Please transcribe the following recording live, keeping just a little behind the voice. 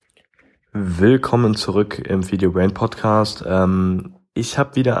Willkommen zurück im Video Brain Podcast. Ich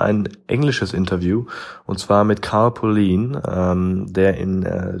habe wieder ein englisches Interview und zwar mit Carl Pullein, der in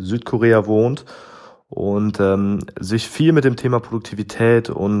Südkorea wohnt und sich viel mit dem Thema Produktivität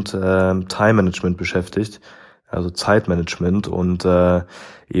und Time Management beschäftigt, also Zeitmanagement und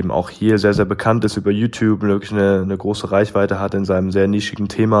eben auch hier sehr, sehr bekannt ist über YouTube, wirklich eine große Reichweite hat in seinem sehr nischigen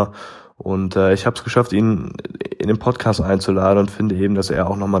Thema. Und ich habe es geschafft, ihn in den Podcast einzuladen und finde eben, dass er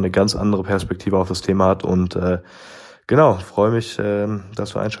auch nochmal eine ganz andere Perspektive auf das Thema hat. Und genau, freue mich,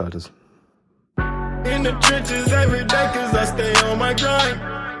 dass du einschaltest. In the trenches every day cause I stay on my grind.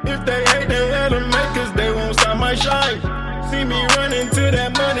 If they hate they let them make cause they won't stop my shine. See me running to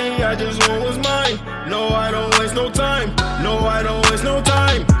that money, I just want what's mine. No, I don't waste no time. No, I don't waste no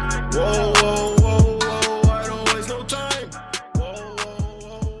time. Whoa, whoa, whoa, whoa, I don't waste no time.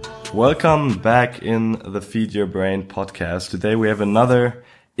 Welcome back in the Feed Your Brain podcast. Today we have another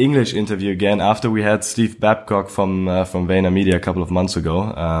English interview again after we had Steve Babcock from VaynerMedia a couple of months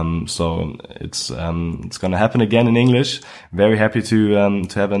ago. So it's going to happen again in English. Very happy to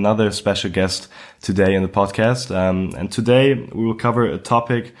have another special guest today in the podcast. And today we will cover a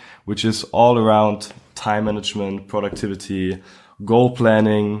topic which is all around time management, productivity, goal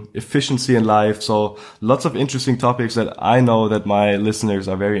planning, efficiency in life. So lots of interesting topics that I know that my listeners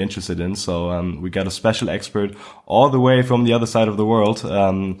are very interested in. So we got a special expert all the way from the other side of the world,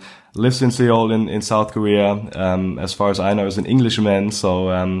 lives in Seoul in South Korea, as far as I know is an Englishman. So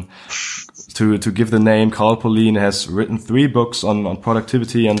to give the name, Carl Pullein has written 3 books on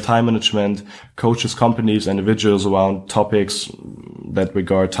productivity and time management, coaches companies and individuals around topics that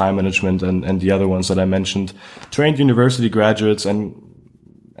regard time management and the other ones that I mentioned, trained university graduates, and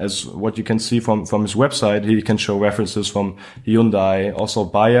as what you can see from his website, he can show references from Hyundai, also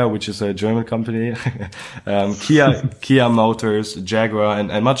Bayer, which is a German company, Kia Motors, Jaguar,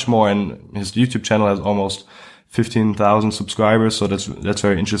 and much more. And his YouTube channel has almost 15,000 subscribers. So that's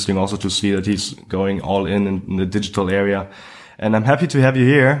very interesting also to see that he's going all in the digital area. And I'm happy to have you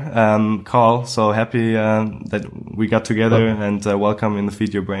here, Carl. So happy that we got together and welcome in the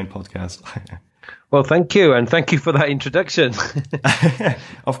Feed Your Brain podcast. Well, thank you. And thank you for that introduction.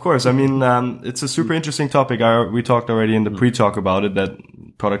 Of course. I mean, it's a super interesting topic. We talked already in the pre-talk about it, that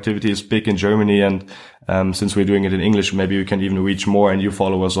productivity is big in Germany. And since we're doing it in English, maybe we can even reach more and you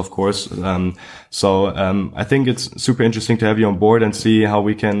follow us, of course. So I think it's super interesting to have you on board and see how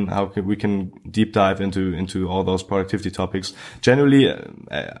we can deep dive into all those productivity topics. Generally,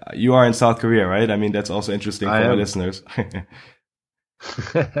 you are in South Korea, right? I mean, that's also interesting for our listeners.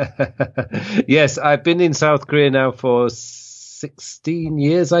 Yes, I've been in South Korea now for 16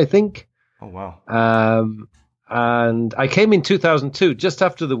 years, I think. Oh, wow. And I came in 2002, just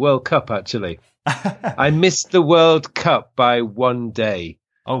after the World Cup, actually. I missed the World Cup by 1 day.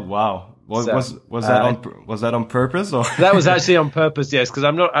 Oh, wow. Was that on purpose? Or? That was actually on purpose, yes, because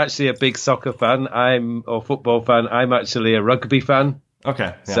I'm not actually a big soccer fan or football fan. I'm actually a rugby fan.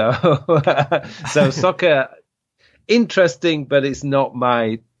 Okay. Yeah. So soccer, interesting, but it's not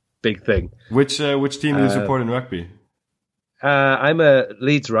my big thing. Which team do you support in rugby? I'm a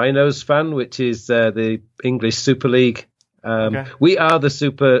Leeds Rhinos fan, which is the English Super League. Okay. We are the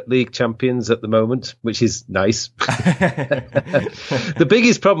Super League champions at the moment, which is nice. The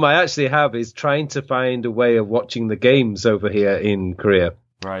biggest problem I actually have is trying to find a way of watching the games over here in Korea.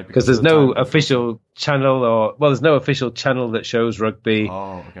 Right. Because there's no official channel there's no official channel that shows rugby.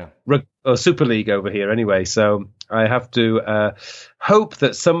 Oh, okay. Or Super League over here anyway. So I have to hope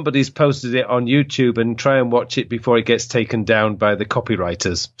that somebody's posted it on YouTube and try and watch it before it gets taken down by the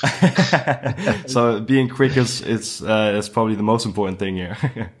copywriters. So being quick is probably the most important thing here.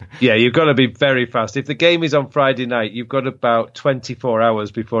 Yeah, you've got to be very fast. If the game is on Friday night, you've got about 24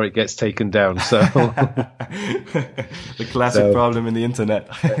 hours before it gets taken down. So the classic problem in the internet.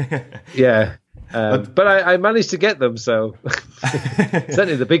 Yeah. But I managed to get them, so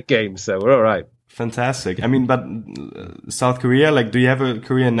certainly the big games, so we're all right. Fantastic. I mean, but South Korea, like, do you have a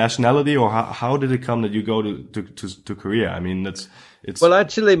Korean nationality, or how did it come that you go to Korea? I mean, it's. Well,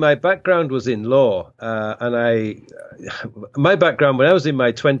 actually, my background was in law, and my background when I was in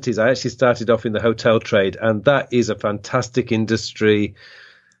my 20s, I actually started off in the hotel trade, and that is a fantastic industry.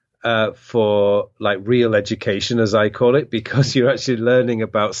 For like real education, as I call it, because you're actually learning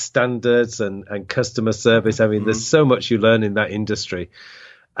about standards and customer service. I mean, there's so much you learn in that industry.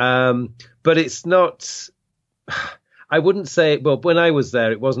 But it's not, I wouldn't say, well, when I was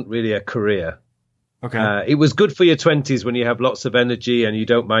there, it wasn't really a career. Okay. It was good for your 20s when you have lots of energy and you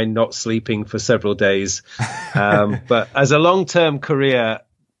don't mind not sleeping for several days. But as a long-term career,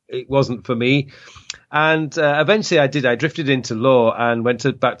 it wasn't for me. And eventually I did. I drifted into law and went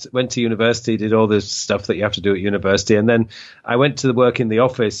to university, did all the stuff that you have to do at university. And then I went to work in the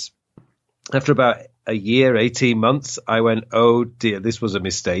office. After about a year, 18 months, I went, oh dear, this was a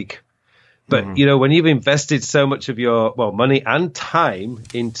mistake. But, you know, when you've invested so much of your, money and time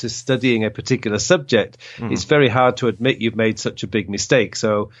into studying a particular subject, it's very hard to admit you've made such a big mistake.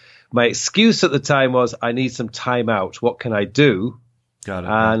 So my excuse at the time was, I need some time out. What can I do? Got it.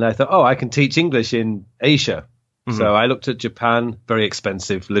 And I thought, I can teach English in Asia. So I looked at Japan, very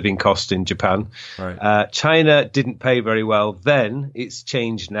expensive living cost in Japan. Right. China didn't pay very well then. It's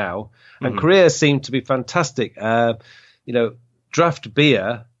changed now. And Korea seemed to be fantastic. You know, draft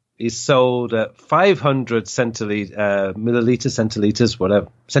beer is sold at 500 centiliters, whatever,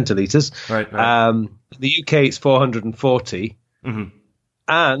 centiliters. Right. The UK, it's 440.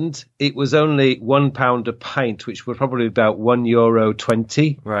 And it was only £1 a pint, which was probably about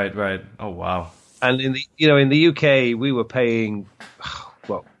 €1.20. Right. Oh, wow. And in the UK, we were paying,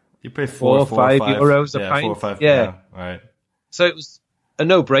 you pay 4 or 5 euros a pint. 4 or 5. Yeah. Right. So it was a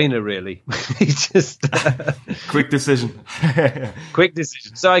no-brainer, really. Just quick decision. Quick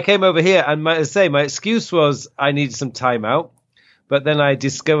decision. So I came over here, and my excuse was I needed some time out. But then I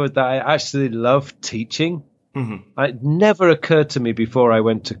discovered that I actually love teaching. It never occurred to me before I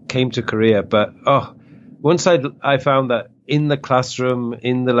came to Korea. But once I found that in the classroom,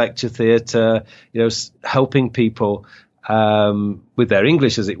 in the lecture theatre, you know, helping people with their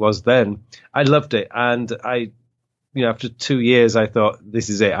English as it was then, I loved it. And after 2 years, I thought, this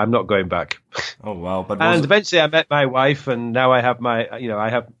is it. I'm not going back. Oh, wow. And eventually I met my wife, and now I have I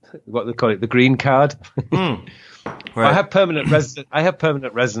have what they call it, the green card. Right. I have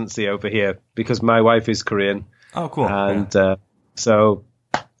permanent residency over here because my wife is Korean. Oh, cool. And so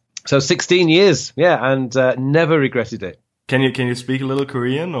 16 years, and never regretted it. Can you speak a little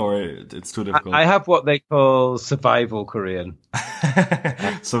Korean, or it's too difficult? I have what they call survival Korean.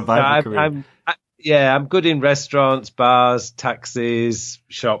 Korean. I'm good in restaurants, bars, taxis,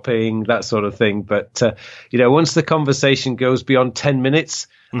 shopping, that sort of thing. But once the conversation goes beyond 10 minutes,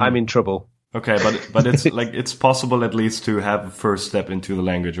 I'm in trouble. Okay, but it's it's possible at least to have a first step into the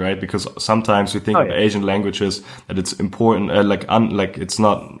language, right? Because sometimes we think of Asian languages that it's important, it's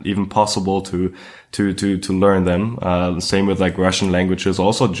not even possible to learn them. Same with like Russian languages,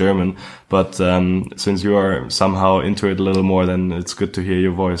 also German. But since you are somehow into it a little more, then it's good to hear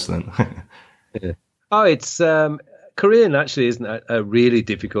your voice then. Yeah. It's Korean actually isn't a really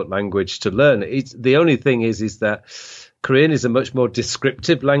difficult language to learn. It's the only thing is that Korean is a much more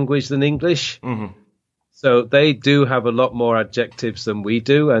descriptive language than English. So they do have a lot more adjectives than we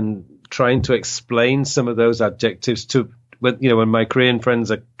do, and trying to explain some of those adjectives when my Korean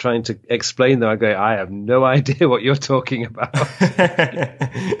friends are trying to explain them, I go, I have no idea what you're talking about.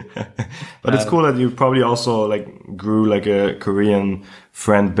 But it's cool that you probably also grew like a Korean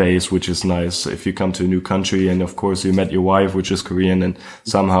friend base, which is nice. If you come to a new country, and of course you met your wife, which is Korean, and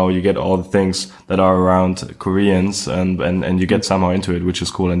somehow you get all the things that are around Koreans, and you get somehow into it, which is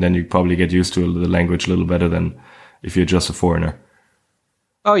cool. And then you probably get used to the language a little better than if you're just a foreigner.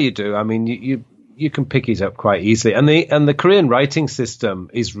 Oh, you do. I mean, you can pick it up quite easily, and the Korean writing system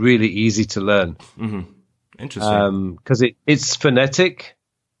is really easy to learn. Interesting, because it's phonetic,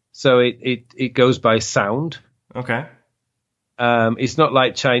 so it goes by sound. Okay. It's not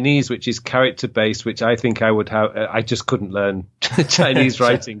like Chinese, which is character based, which I think I would have. I just couldn't learn Chinese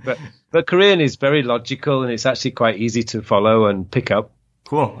writing, but Korean is very logical, and it's actually quite easy to follow and pick up.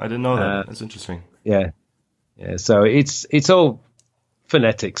 Cool, I didn't know that. That's interesting. Yeah. So it's all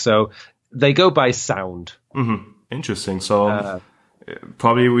phonetic, so they go by sound. Interesting. So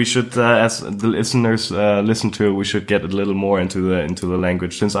probably we should, as the listeners listen to it, we should get a little more into the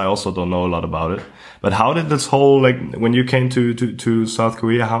language, since I also don't know a lot about it. But how did this whole, when you came to South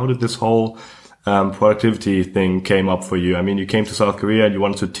Korea, how did this whole productivity thing came up for you? I mean, you came to South Korea and you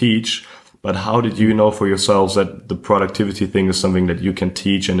wanted to teach, but how did you know for yourselves that the productivity thing is something that you can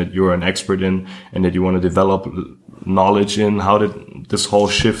teach and that you're an expert in and that you want to develop knowledge in? How did this whole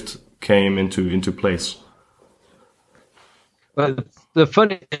shift came into place? Well, the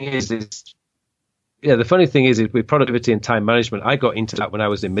funny thing is with productivity and time management, I got into that when I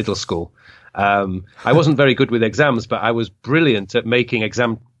was in middle school. I wasn't very good with exams, but I was brilliant at making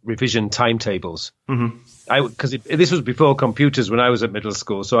exam revision timetables. Because this was before computers when I was at middle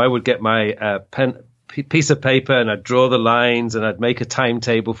school, so I would get my piece of paper and I'd draw the lines and I'd make a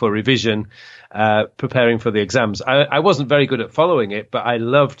timetable for revision, preparing for the exams. I wasn't very good at following it, but I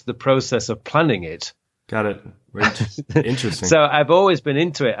loved the process of planning it. Got it. Interesting. So I've always been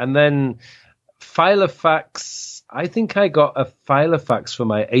into it. And then Filofax, I think I got a Filofax for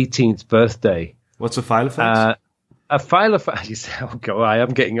my 18th birthday. What's a Filofax? A Filofax, oh God, I am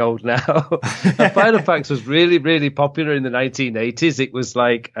getting old now. A Filofax was really, really popular in the 1980s. It was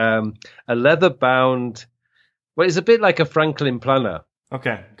like a leather-bound, well, it's a bit like a Franklin Planner.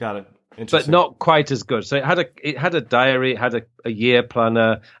 Okay, got it. But not quite as good. So it had a diary, it had a year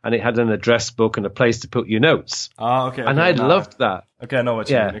planner, and it had an address book and a place to put your notes. Oh, okay. And I loved that. Okay, I know what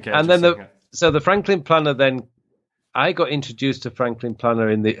you mean. Okay, and then the Franklin Planner then, I got introduced to Franklin Planner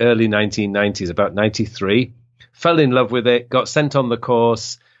in the early 1990s, about 93. Fell in love with it, got sent on the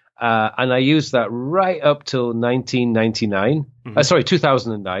course, and I used that right up till 1999.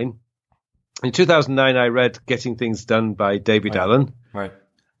 2009. In 2009, I read Getting Things Done by David Allen. Right.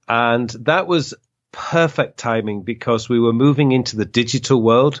 And that was perfect timing because we were moving into the digital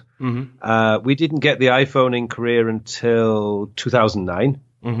world. We didn't get the iPhone in Korea until 2009.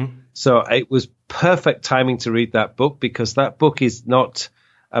 So it was perfect timing to read that book because that book is not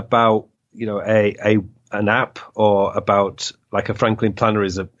about, an app or about like a Franklin Planner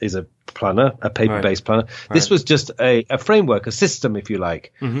is a planner, a paper-based planner. This was just a framework, a system, if you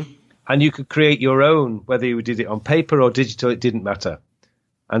like. And you could create your own, whether you did it on paper or digital, it didn't matter.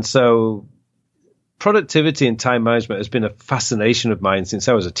 And so productivity and time management has been a fascination of mine since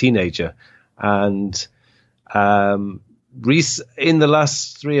I was a teenager. And in the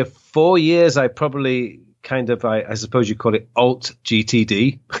last 3 or 4 years, I probably I suppose you call it alt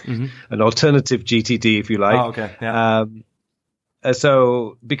GTD, an alternative GTD, if you like. Oh, okay. Yeah.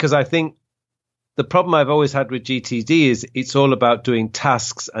 So because I think the problem I've always had with GTD is it's all about doing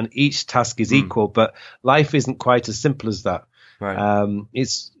tasks and each task is equal, but life isn't quite as simple as that. Right.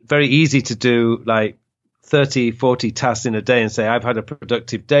 It's very easy to do like 30, 40 tasks in a day and say, I've had a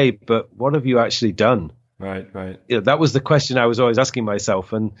productive day, but what have you actually done? Right. That was the question I was always asking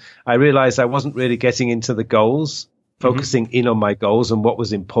myself. And I realized I wasn't really getting into the goals, focusing in on my goals and what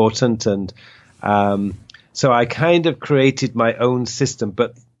was important. And so I kind of created my own system,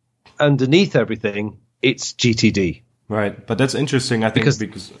 but underneath everything, it's GTD. Right. But that's interesting, I think,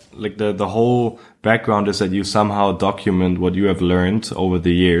 because like the whole background is that you somehow document what you have learned over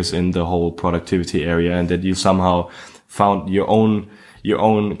the years in the whole productivity area and that you somehow found your own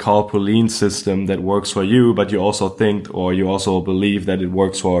Carl Pullein system that works for you, but you also think or you also believe that it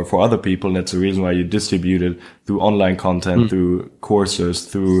works for other people. And that's the reason why you distribute it through online content, through courses,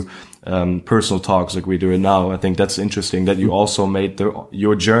 through personal talks like we're doing now. I think that's interesting that you also made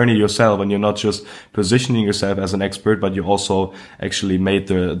your journey yourself and you're not just positioning yourself as an expert, but you also actually made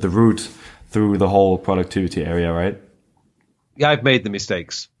the route through the whole productivity area, right? Yeah, I've made the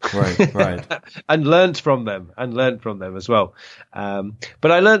mistakes. Right. and learned from them as well.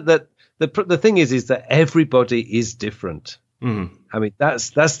 But I learned that the thing is that everybody is different. I mean,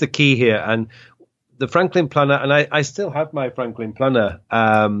 that's the key here. And the Franklin Planner, and I still have my Franklin Planner.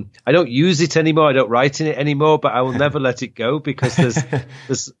 I don't use it anymore. I don't write in it anymore, but I will never let it go because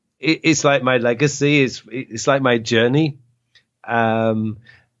it's like my legacy. It's like my journey.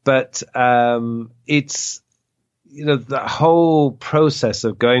 But it's, the whole process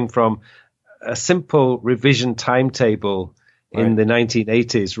of going from a simple revision timetable in the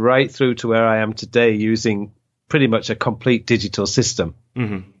 1980s right through to where I am today using pretty much a complete digital system.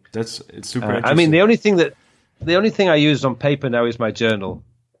 It's super interesting. I mean, the only thing I use on paper now is my journal.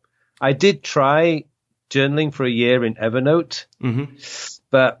 I did try journaling for a year in Evernote,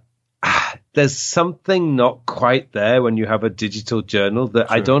 but there's something not quite there when you have a digital journal that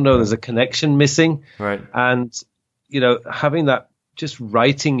I don't know. There's a connection missing. Right. And, having that, just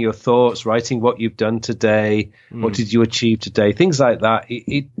writing your thoughts, writing what you've done today, what did you achieve today, things like that.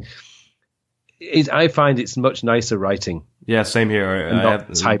 I find it's much nicer writing. Yeah, same here. I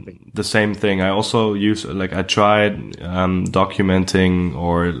have typing. The same thing. I also use, I tried documenting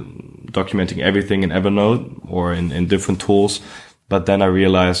everything in Evernote or in different tools. But then I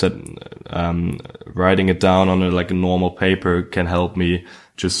realized that writing it down on a normal paper can help me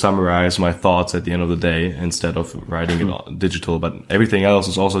just summarize my thoughts at the end of the day instead of writing it digital. But everything else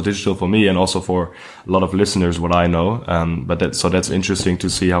is also digital for me and also for a lot of listeners, what I know. So that's interesting to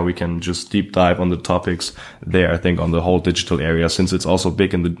see how we can just deep dive on the topics there. I think on the whole digital area, since it's also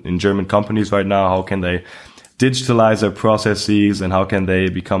big in German companies right now. How can they digitalize their processes and how can they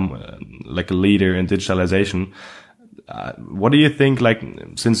become a leader in digitalization? What do you think,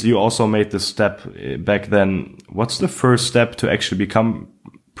 since you also made the step back then, what's the first step to actually become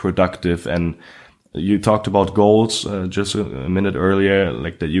productive? And you talked about goals just a minute earlier,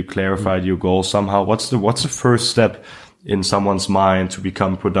 that you clarified your goals somehow. What's the first step in someone's mind to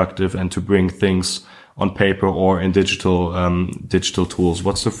become productive and to bring things on paper or in digital tools?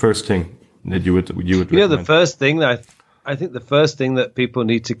 What's the first thing that you would recommend? The first thing that I think the first thing that people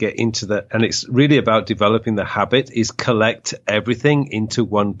need to get into that, and it's really about developing the habit, is collect everything into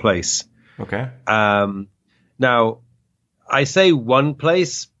one place. Okay. Now, I say one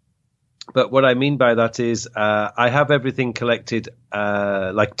place, but what I mean by that is I have everything collected.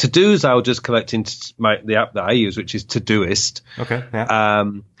 Like to-dos, I'll just collect into the app that I use, which is Todoist. Okay. Yeah.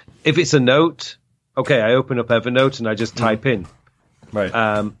 If it's a note, okay, I open up Evernote and I just type in. Right.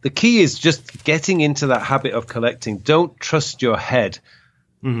 The key is just getting into that habit of collecting. Don't trust your head,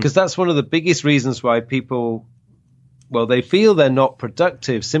 because that's one of the biggest reasons why people, well, they feel they're not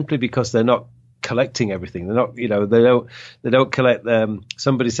productive simply because they're not collecting everything. They're not, they don't collect them.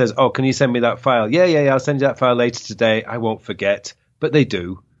 Somebody says, "Oh, can you send me that file?" Yeah, I'll send you that file later today. I won't forget, but they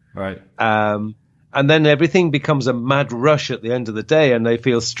do. Right. And then everything becomes a mad rush at the end of the day, and they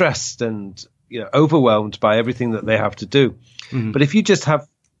feel stressed and overwhelmed by everything that they have to do. But if you just have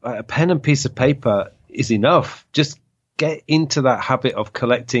a pen and piece of paper is enough. Just get into that habit of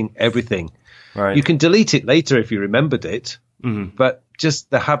collecting everything. Right. You can delete it later if you remembered it, but just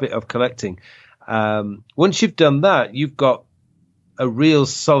the habit of collecting. Once you've done that, you've got a real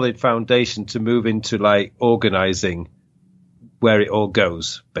solid foundation to move into like organizing where it all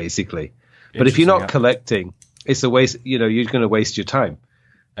goes, basically. But if you're not collecting, it's a waste. You're going to waste your time.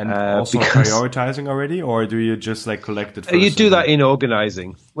 And also prioritizing already, or do you just like collect it first? You do that in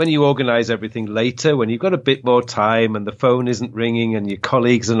organizing. When you organize everything later, when you've got a bit more time and the phone isn't ringing and your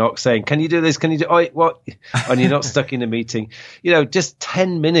colleagues are not saying, "Can you do this? Can you do what?" And you're not stuck in a meeting. Just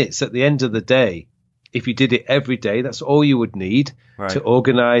 10 minutes at the end of the day. If you did it every day, that's all you would need to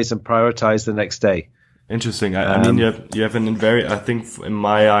organize and prioritize the next day. Interesting. I mean, you have I think in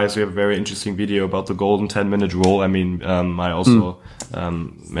my eyes, you have a very interesting video about the golden 10-minute rule. I mean, I also,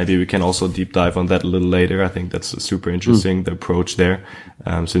 maybe we can also deep dive on that a little later. I think that's super interesting, the approach there,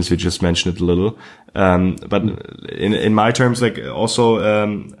 since you just mentioned it a little. But in my terms, like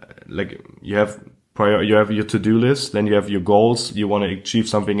also, like you have your to-do list, then you have your goals. You want to achieve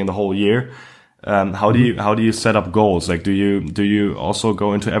something in the whole year. How do you set up goals? Like, do you also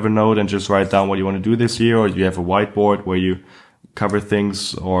go into Evernote and just write down what you want to do this year, or do you have a whiteboard where you cover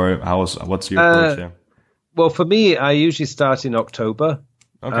things, or what's your approach there? Well, for me, I usually start in October,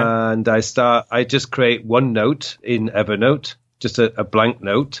 and I just create one note in Evernote, just a blank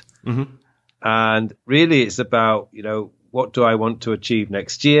note, and really it's about what do I want to achieve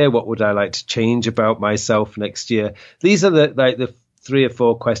next year? What would I like to change about myself next year? These are the 3 or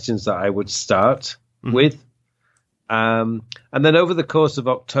 4 questions that I would start with. And then over the course of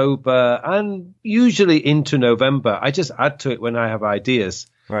October and usually into November, I just add to it when I have ideas.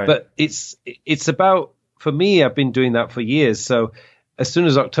 Right. But it's about, for me, I've been doing that for years. So as soon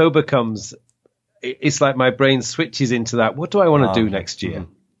as October comes, it's like my brain switches into that. What do I want to do next year?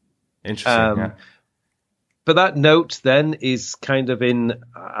 Interesting. But that note then is kind of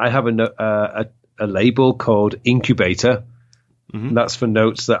I have a label called Incubator. That's for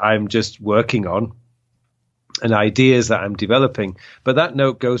notes that I'm just working on and ideas that I'm developing. But that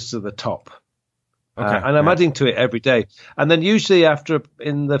note goes to the top. And I'm adding to it every day. And then usually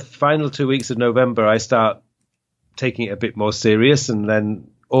in the final 2 weeks of November, I start taking it a bit more serious and then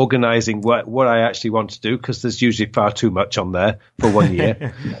organizing what I actually want to do, because there's usually far too much on there for 1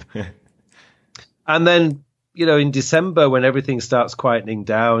 year. And then, in December, when everything starts quietening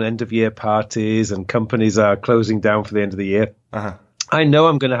down, end of year parties and companies are closing down for the end of the year, I know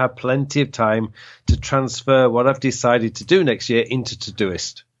I'm going to have plenty of time to transfer what I've decided to do next year into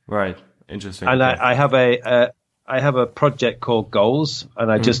Todoist. Right. Interesting. And I have a project called Goals, and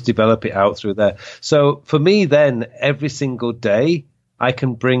I just develop it out through there. So for me, then every single day, I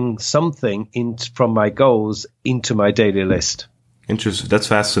can bring something from my goals into my daily list. Interesting. That's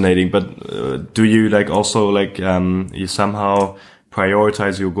fascinating. But do you you somehow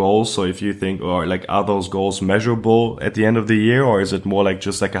prioritize your goals? So if you think, are those goals measurable at the end of the year, or is it more like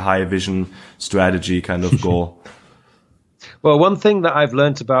just like a high vision strategy kind of goal? Well, one thing that I've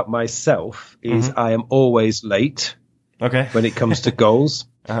learned about myself is I am always late. When it comes to goals.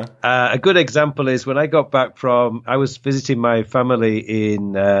 A good example is when I got back I was visiting my family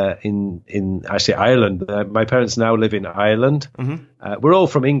in actually Ireland. My parents now live in Ireland. We're all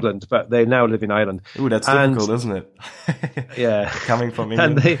from England, but they now live in Ireland. Ooh, that's difficult, isn't it? Yeah. Coming from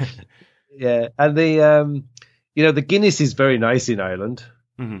England. The Guinness is very nice in Ireland.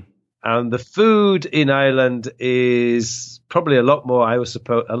 And the food in Ireland is probably a lot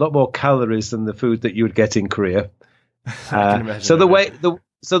more calories than the food that you would get in Korea. So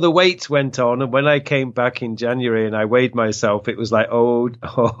the weight went on, and when I came back in January and I weighed myself, it was like,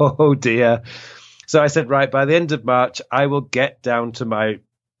 oh dear. So I said, right, by the end of March, I will get down to my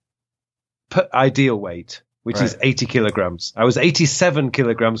ideal weight. which Right. is 80 kilograms. I was 87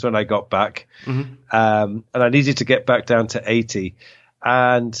 kilograms when I got back, and I needed to get back down to 80.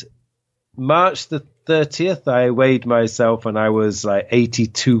 And March the 30th, I weighed myself and I was like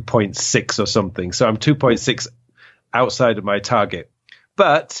 82.6 or something. So I'm 2.6 outside of my target.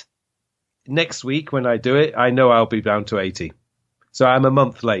 But next week when I do it, I know I'll be down to 80. So I'm a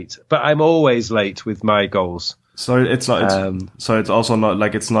month late, but I'm always late with my goals. So it's not. So it's also not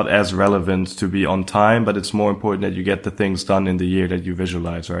like it's not as relevant to be on time, but it's more important that you get the things done in the year that you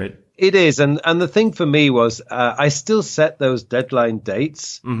visualize, right? It is, and the thing for me was I still set those deadline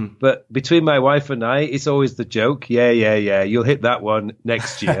dates, but between my wife and I, it's always the joke. Yeah, you'll hit that one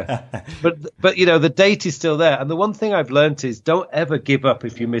next year. but you know the date is still there, and the one thing I've learned is don't ever give up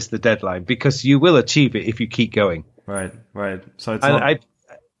if you miss the deadline because you will achieve it if you keep going. Right. So it's And not.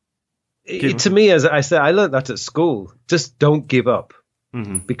 to me, as I said, I learned that at school. Just don't give up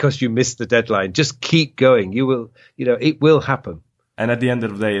because you missed the deadline. Just keep going. You will, it will happen. And at the end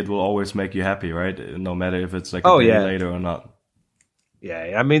of the day, it will always make you happy, right? No matter if it's like a day later or not.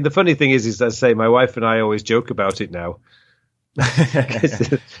 Yeah. I mean, the funny thing is I say my wife and I always joke about it now.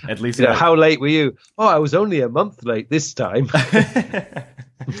 At least, how late were you? Oh, I was only a month late this time.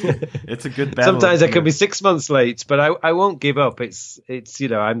 It's a good battle. Sometimes I can be 6 months late, but I won't give up. It's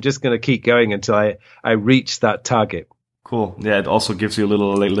I'm just going to keep going until I reach that target. Cool. Yeah, it also gives you a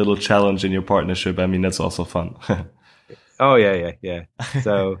little challenge in your partnership. I mean, that's also fun. Oh yeah.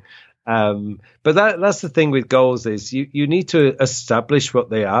 So, but that's the thing with goals is you need to establish what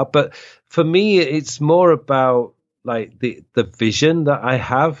they are. But for me, it's more about like the vision that I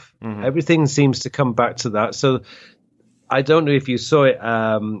have. Everything seems to come back to that. So I don't know if you saw it,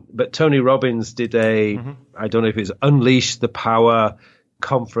 but Tony Robbins did I don't know if it's Unleash the Power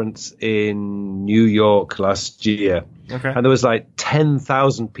conference in New York last year. Okay. And there was like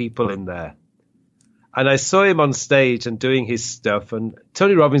 10,000 people in there. And I saw him on stage and doing his stuff. And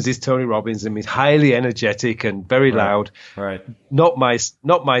Tony Robbins is Tony Robbins, and he's highly energetic and very loud. Right. Not my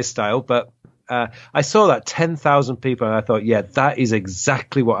style, but I saw that 10,000 people, and I thought, yeah, that is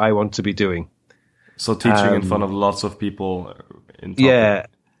exactly what I want to be doing. So teaching in front of lots of people. Yeah.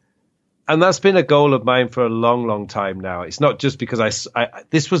 And that's been a goal of mine for a long, long time now. It's not just because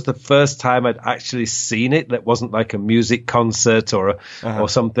this was the first time I'd actually seen it. That wasn't like a music concert or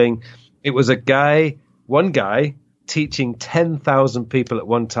something. It was one guy teaching 10,000 people at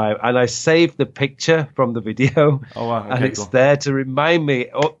one time. And I saved the picture from the video. Oh, wow. Okay, and it's there to remind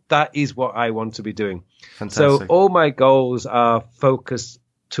me, that is what I want to be doing. Fantastic. So all my goals are focused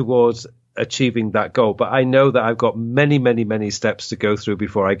towards achieving that goal. But I know that I've got many, many, many steps to go through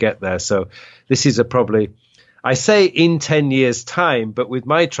before I get there. So this is I say in 10 years time, but with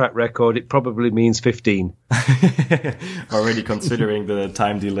my track record, it probably means 15. Already considering the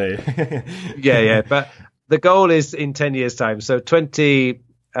time delay. Yeah. But the goal is in 10 years time. So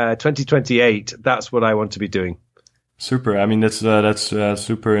 2028, that's what I want to be doing. Super. I mean, that's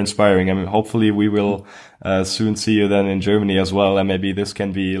super inspiring. I mean, hopefully we will soon see you then in Germany as well, and maybe this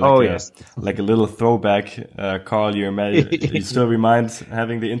can be like a little throwback. Carl, you still remind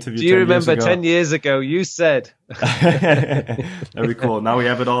having the interview. Do you remember 10 years ago? You said. Very cool. Now we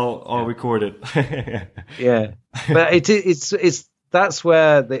have it all recorded. Yeah, but it's that's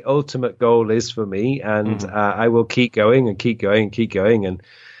where the ultimate goal is for me, and I will keep going and keep going and keep going and.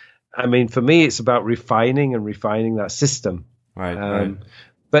 I mean, for me, it's about refining that system. Right.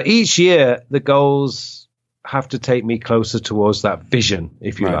 But each year, the goals have to take me closer towards that vision,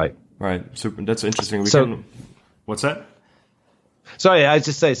 if you like. Right. Super. That's interesting. What's that? Sorry, I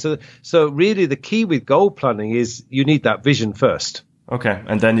just say, so really the key with goal planning is you need that vision first. Okay.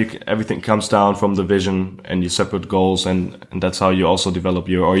 And then everything comes down from the vision and you separate goals, and that's how you also develop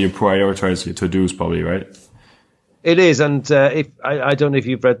you prioritize your to-dos probably, right? It is, and if I don't know if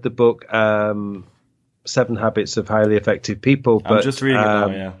you've read the book 7 Habits of Highly Effective People, but I'm just reading it now.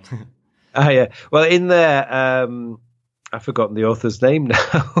 Yeah. Yeah. Well, in there, I've forgotten the author's name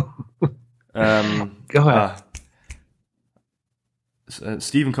now. Go ahead.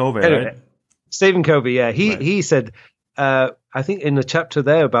 Stephen Covey, anyway, right? Stephen Covey. Yeah, he said, I think in the chapter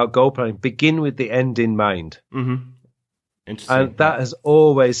there about goal planning, begin with the end in mind. Mm-hmm. And that has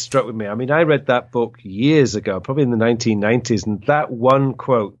always struck with me. I mean, I read that book years ago, probably in the 1990s, and that one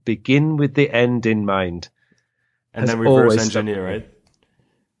quote, begin with the end in mind. And then reverse engineer, right?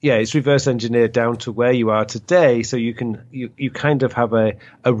 Yeah, it's reverse engineered down to where you are today, so you kind of have a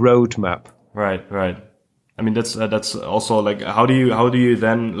roadmap. Right. I mean, that's also like, how do you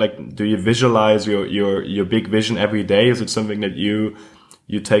then, like, do you visualize your big vision every day? Is it something that you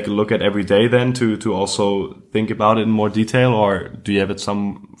take a look at every day then to also think about it in more detail, or do you have it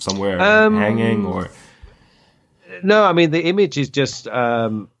somewhere hanging or? No, I mean, the image is just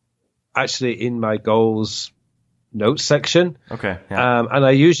actually in my goals notes section. Okay. Yeah. And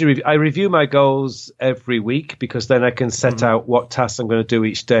I usually I review my goals every week because then I can set out what tasks I'm going to do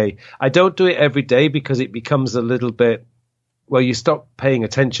each day. I don't do it every day because it becomes a little bit, well, you stop paying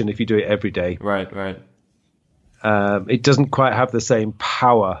attention if you do it every day. Right. It doesn't quite have the same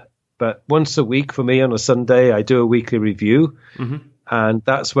power. But once a week for me on a Sunday, I do a weekly review. And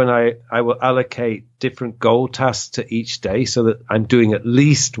that's when I will allocate different goal tasks to each day so that I'm doing at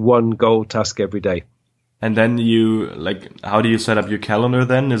least one goal task every day. And then how do you set up your calendar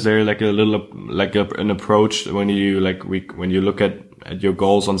then? Is there like a little, an approach when you when you look at your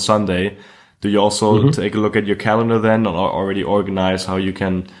goals on Sunday? Do you also take a look at your calendar then, or already organize how you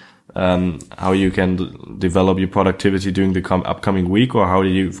can develop your productivity during the upcoming week, or how do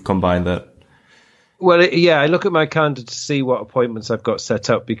you combine that? Well, I look at my calendar to see what appointments I've got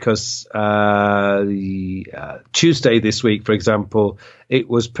set up because Tuesday this week, for example, it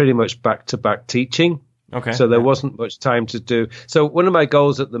was pretty much back-to-back teaching. Okay. So there wasn't much time to do. So one of my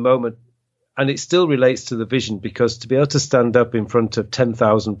goals at the moment, and it still relates to the vision, because to be able to stand up in front of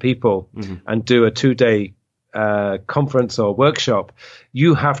 10,000 people and do a 2-day conference or workshop,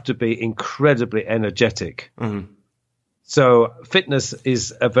 you have to be incredibly energetic. So fitness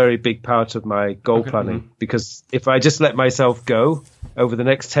is a very big part of my goal planning, because if I just let myself go over the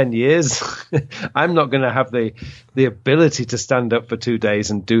next 10 years, I'm not going to have the ability to stand up for 2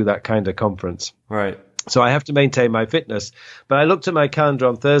 days and do that kind of conference. Right. So I have to maintain my fitness. But I looked at my calendar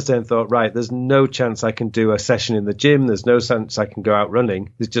on Thursday and thought, right, there's no chance I can do a session in the gym. There's no chance I can go out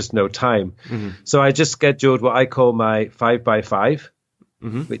running. There's just no time. So I just scheduled what I call my 5x5,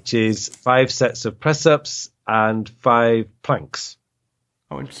 which is 5 sets of press-ups and 5 planks.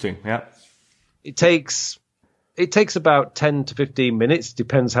 Oh, interesting. Yeah. It takes about 10 to 15 minutes,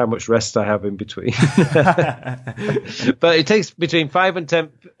 depends how much rest I have in between. But it takes between 5 and 10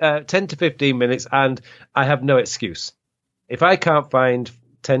 to 15 minutes, and I have no excuse. If I can't find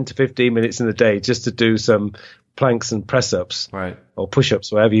 10 to 15 minutes in the day just to do some planks and press-ups, right, or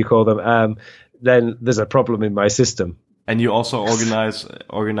push-ups, whatever you call them, then there's a problem in my system. And you also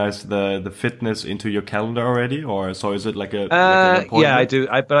organize the fitness into your calendar already, or so is it like an appointment? Yeah, I do.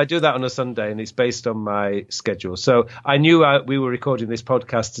 But I do that on a Sunday, and it's based on my schedule. So I knew we were recording this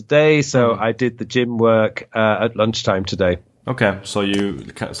podcast today, so I did the gym work at lunchtime today. Okay, so you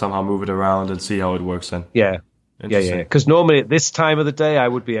somehow move it around and see how it works then. Yeah. Because normally at this time of the day, I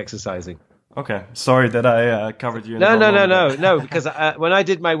would be exercising. Okay, sorry that I covered you. No. Because when I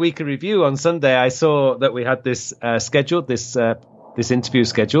did my weekly review on Sunday, I saw that we had this scheduled, this interview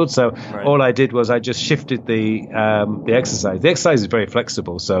scheduled. So all I did was I just shifted the exercise. The exercise is very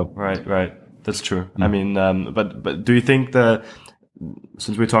flexible. So right, that's true. I mean, but do you think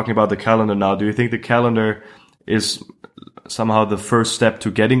since we're talking about the calendar now, do you think the calendar is somehow the first step to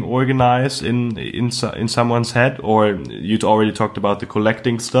getting organized in someone's head, or you'd already talked about the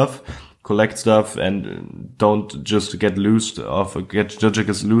collect stuff and don't just get loosened off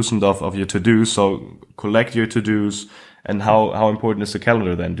of your to-dos. So collect your to-dos. And how important is the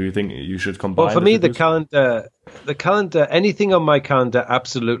calendar then? Do you think you should combine? Well, for me, the calendar, anything on my calendar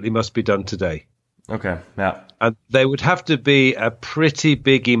absolutely must be done today. Okay. Yeah. And they would have to be a pretty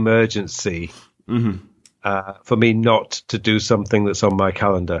big emergency for me not to do something that's on my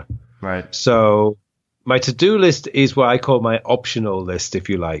calendar. Right. So my to-do list is what I call my optional list, if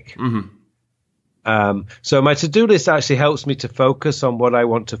you like. So my to-do list actually helps me to focus on what I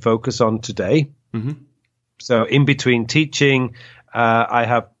want to focus on today. So in between teaching, I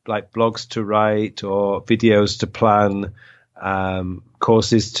have like blogs to write or videos to plan,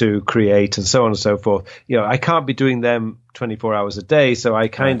 courses to create, and so on and so forth. You know, I can't be doing them 24 hours a day. So I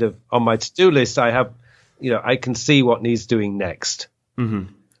kind of, on my to-do list, I have, I can see what needs doing next.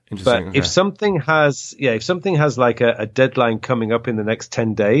 But if something has like a deadline coming up in the next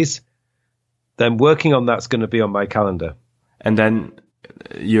 10 days, then working on that's going to be on my calendar. And then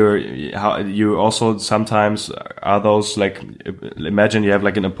you also sometimes are those like, imagine you have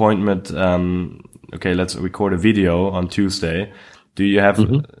like an appointment. Okay, let's record a video on Tuesday. Do you have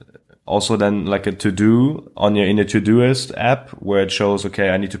also then like a to-do in the Todoist app where it shows, okay,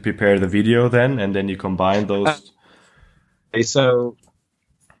 I need to prepare the video then, and then you combine those? So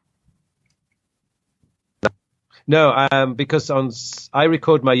no, because I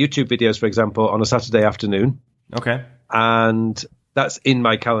record my YouTube videos, for example, on a Saturday afternoon. Okay. And that's in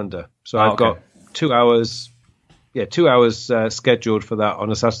my calendar. So I've got 2 hours, 2 hours scheduled for that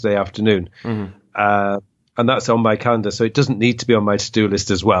on a Saturday afternoon. And that's on my calendar. So it doesn't need to be on my to-do list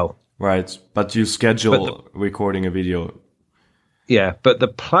as well. Right. But you schedule recording a video. Yeah, but the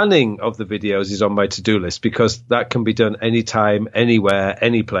planning of the videos is on my to-do list because that can be done anytime, anywhere,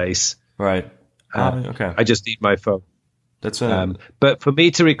 any place. Right. Okay. I just need my phone. That's but for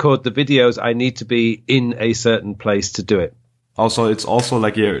me to record the videos, I need to be in a certain place to do it. Also, it's also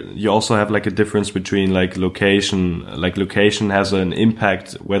like you also have like a difference between like location. Like location has an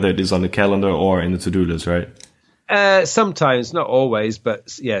impact whether it is on the calendar or in the to-do list, right? Sometimes, not always,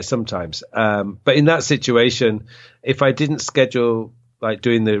 but yeah, sometimes. But in that situation, if I didn't schedule like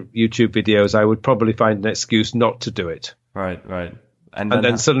doing the YouTube videos, I would probably find an excuse not to do it. Right. And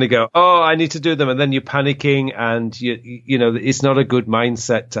then suddenly go, oh, I need to do them. And then you're panicking and you know, it's not a good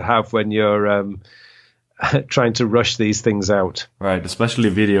mindset to have when you're trying to rush these things out. Right. Especially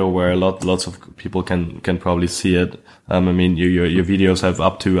video where lots of people can probably see it. I mean, your videos have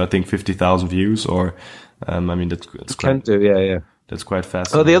up to, I think, 50,000 views or, I mean, that's quite, yeah. That's quite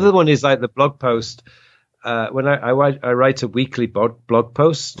fast. Oh, the other one is like the blog post. When I write a weekly blog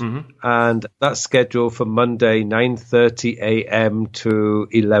post, and that's scheduled for Monday 9:30 a.m. to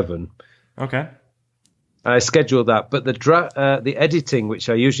 11. Okay. And I schedule that, but the editing, which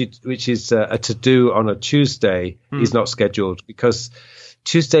is a to do on a Tuesday, is not scheduled because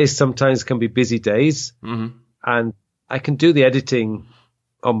Tuesdays sometimes can be busy days, and I can do the editing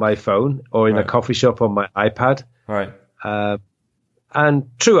on my phone or in a coffee shop on my iPad. Right. And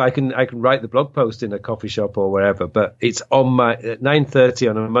true, I can write the blog post in a coffee shop or wherever, but it's on at 9:30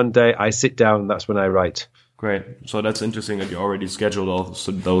 on a Monday. I sit down, and that's when I write. Great. So that's interesting that you already scheduled all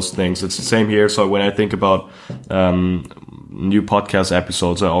those things. It's the same here. So when I think about new podcast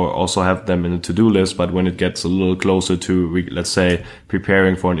episodes, I also have them in the to-do list. But when it gets a little closer to, let's say,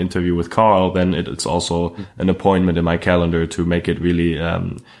 preparing for an interview with Carl, then it's also an appointment in my calendar to make it really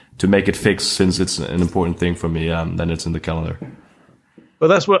to make it fixed, since it's an important thing for me. Then it's in the calendar. Well,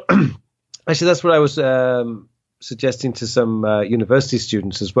 that's what I was suggesting to some university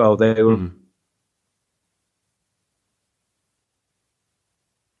students as well. They were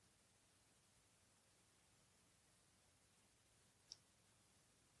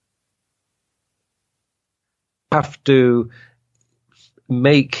have to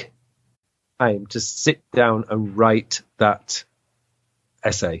make time to sit down and write that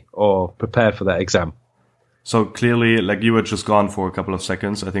essay or prepare for that exam. So clearly, like, you were just gone for a couple of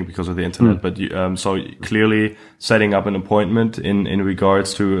seconds, I think, because of the internet. But so clearly, setting up an appointment in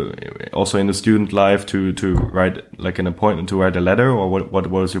regards to also in the student life to write like an appointment to write a letter, or what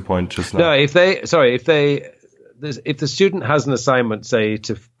was your point just now? No, if the student has an assignment, say,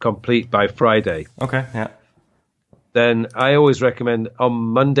 to complete by Friday. Okay. Yeah. Then I always recommend on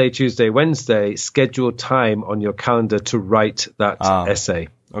Monday, Tuesday, Wednesday, schedule time on your calendar to write that essay.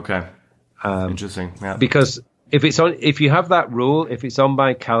 Okay. Interesting. Yeah. Because if you have that rule, if it's on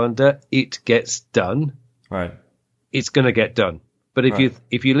my calendar, it gets done. Right. It's going to get done. But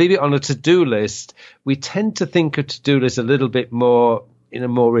if you leave it on a to-do list, we tend to think of to-do list a little bit more in a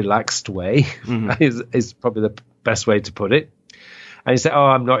more relaxed way. Is probably the best way to put it. And you say, "Oh,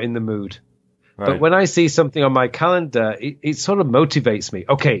 I'm not in the mood." Right. But when I see something on my calendar, it sort of motivates me.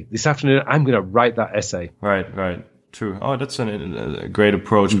 Okay, this afternoon I'm going to write that essay. Right. True. Oh, that's a great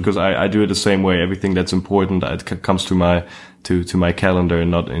approach, because I do it the same way. Everything that's important, it comes to my calendar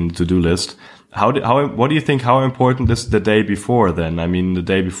and not in the to-do list. What do you think? How important is the day before then? I mean, the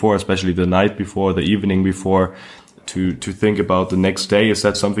day before, especially the night before, the evening before, to think about the next day. Is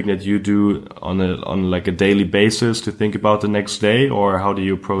that something that you do on like a daily basis, to think about the next day, or how do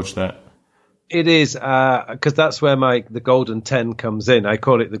you approach that? It is, because that's where the golden 10 comes in. I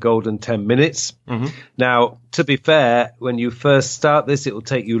call it the golden 10 minutes. Now, to be fair, when you first start this, it will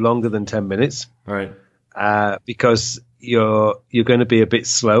take you longer than 10 minutes. Right. Because you're going to be a bit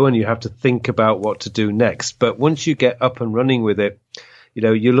slow and you have to think about what to do next. But once you get up and running with it,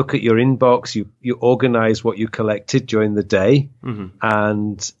 you look at your inbox, you organize what you collected during the day,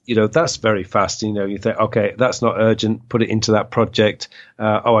 and that's very fast. You think, okay, that's not urgent, put it into that project.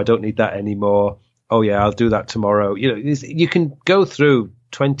 I don't need that anymore. Oh yeah, I'll do that tomorrow. You can go through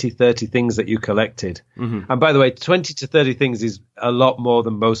 20, 30 things that you collected. And by the way, 20 to 30 things is a lot more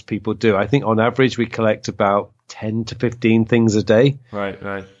than most people do. I think on average we collect about 10 to 15 things a day.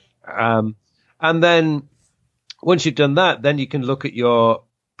 Right. And then once you've done that, then you can look at your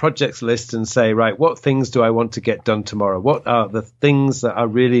projects list and say, right, what things do I want to get done tomorrow? What are the things that are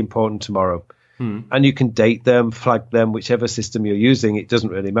really important tomorrow? And you can date them, flag them, whichever system you're using. It doesn't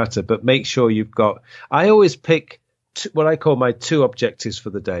really matter, but make sure you've got, I always pick what I call my 2 objectives for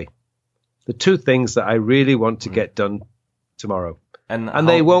the day. The 2 things that I really want to get done tomorrow. And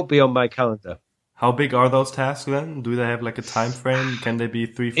they won't be on my calendar. How big are those tasks then? Do they have like a time frame? Can they be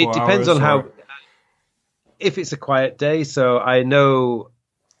 3-4 hours? It depends on if it's a quiet day. So I know,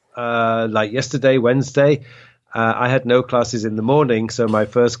 like yesterday, Wednesday, I had no classes in the morning. So my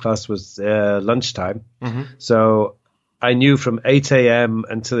first class was lunchtime. Mm-hmm. So I knew from 8 a.m.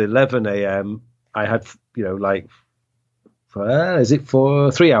 until 11 a.m. I had,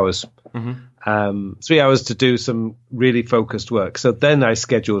 for 3 hours? Mm-hmm. 3 hours to do some really focused work. So then I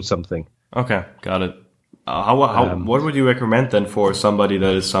scheduled something. Okay, got it. What would you recommend then for somebody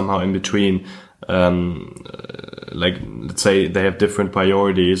that is somehow in between? Like, let's say they have different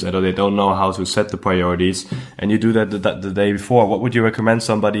priorities and they don't know how to set the priorities, and you do that the day before. What would you recommend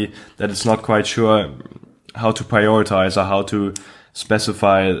somebody that is not quite sure how to prioritize or how to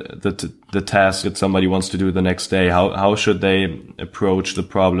specify the task that somebody wants to do the next day? How should they approach the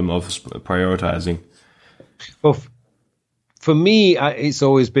problem of prioritizing? Well, for me, it's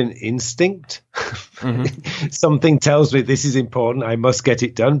always been instinct. Mm-hmm. Something tells me this is important. I must get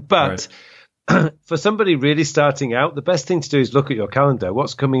it done. But for somebody really starting out, the best thing to do is look at your calendar.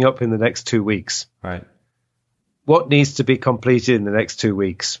 What's coming up in the next 2 weeks? Right. What needs to be completed in the next 2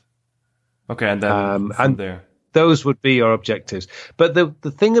 weeks? Okay, and then from there. Those would be your objectives. But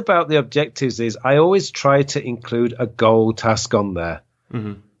the thing about the objectives is I always try to include a goal task on there.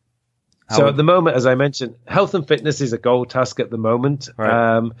 Mm-hmm. So at the moment, as I mentioned, health and fitness is a goal task at the moment.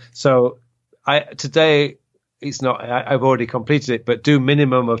 Right. So today, it's not, I've already completed it, but do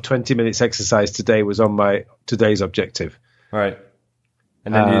minimum of 20 minutes exercise today was on my today's objective. Right.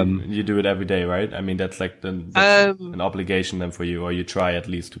 And then you do it every day, right? I mean, that's like an obligation then for you, or you try at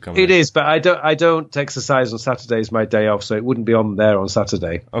least to come. It is, but I don't exercise on Saturdays, my day off, so it wouldn't be on there on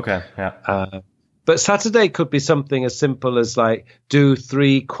Saturday. Okay, yeah. But Saturday could be something as simple as like do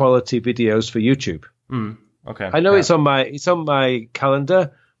 3 quality videos for YouTube. Okay. I know it's on my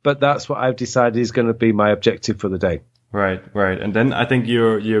calendar, but that's what I've decided is going to be my objective for the day. Right. And then I think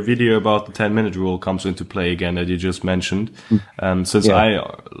your video about the 10-minute rule comes into play again that you just mentioned. Since I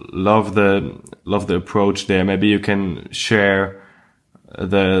love the approach there, maybe you can share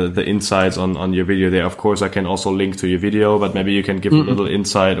the insights on your video there. Of course, I can also link to your video, but maybe you can give a little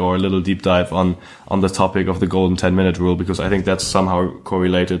insight or a little deep dive on the topic of the golden 10-minute rule, because I think that's somehow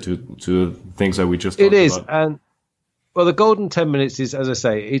correlated to things that we just talked about. It is, and well, the golden 10 minutes is, as I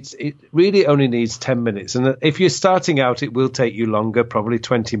say, it really only needs 10 minutes. And if you're starting out, it will take you longer, probably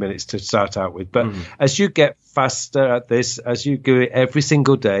 20 minutes to start out with. But as you get faster at this, as you do it every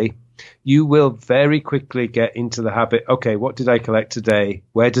single day, you will very quickly get into the habit. Okay, what did I collect today?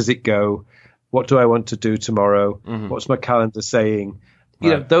 Where does it go? What do I want to do tomorrow? What's my calendar saying? You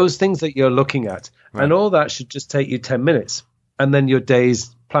know, those things that you're looking at. Right. And all that should just take you 10 minutes. And then your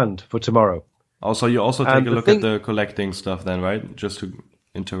day's planned for tomorrow. Also, you also take a look at the collecting stuff then, right? Just to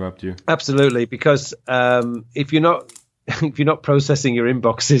interrupt you. Absolutely, because if you're not processing your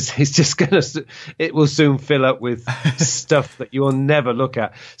inboxes, it will soon fill up with stuff that you will never look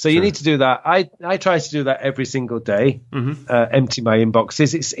at. So you need to do that. I try to do that every single day. Empty my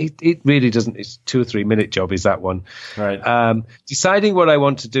inboxes. It really doesn't. It's 2 or 3 minute job is that one. Right. Deciding what I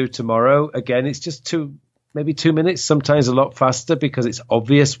want to do tomorrow. Again, it's just maybe 2 minutes, sometimes a lot faster because it's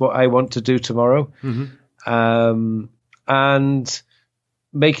obvious what I want to do tomorrow. And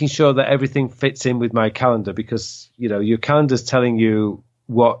making sure that everything fits in with my calendar, because, you know, your calendar's telling you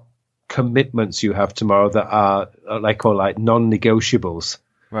what commitments you have tomorrow that are like non-negotiables.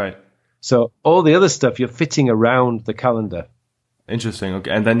 Right. So all the other stuff you're fitting around the calendar. Interesting.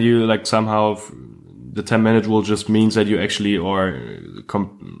 Okay. And then you somehow the 10-minute rule just means that you actually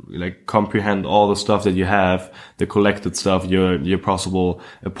comprehend all the stuff that you have, the collected stuff, your possible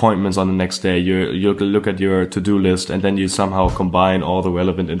appointments on the next day. You look at your to-do list, and then you somehow combine all the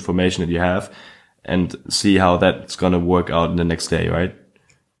relevant information that you have and see how that's going to work out in the next day, right?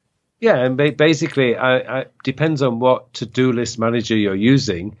 Yeah, and basically, I depends on what to-do list manager you're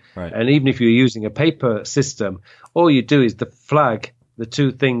using. Right. And even if you're using a paper system, all you do is flag the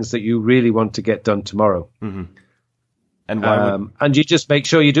 2 things that you really want to get done tomorrow. And why and you just make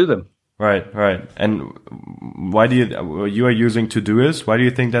sure you do them. Right. And why do you are using Todoist? Why do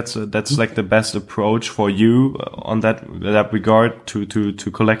you think that's like the best approach for you on that regard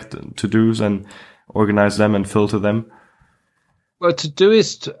to collect to-dos and organize them and filter them? Well,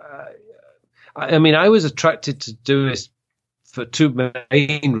 Todoist, I mean, I was attracted to Todoist for 2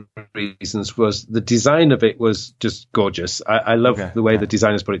 main reasons. Was the design of it was just gorgeous. I love the way the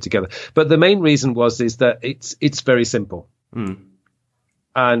designers put it together. But the main reason is that it's very simple.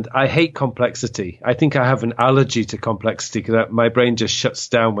 And I hate complexity. I think I have an allergy to complexity because my brain just shuts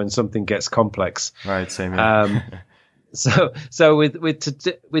down when something gets complex. Right, same here. So with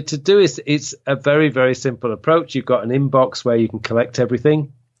Todoist, it's a very, very simple approach. You've got an inbox where you can collect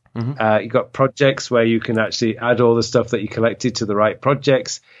everything. You've got projects where you can actually add all the stuff that you collected to the right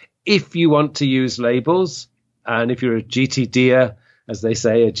projects. If you want to use labels, and if you're a GTDer, as they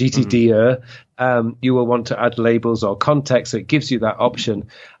say, a GTDer, you will want to add labels or context. So it gives you that option.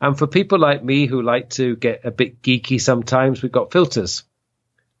 And for people like me who like to get a bit geeky sometimes, we've got filters.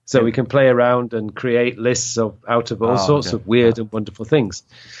 So we can play around and create lists out of all sorts of weird and wonderful things.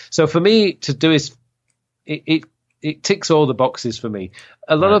 So for me to do is, it ticks all the boxes for me.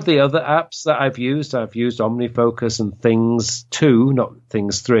 A lot of the other apps that I've used OmniFocus and Things 2, not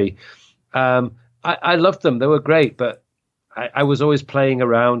Things 3. I loved them. They were great, but I was always playing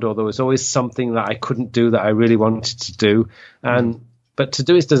around, or there was always something that I couldn't do that I really wanted to do. But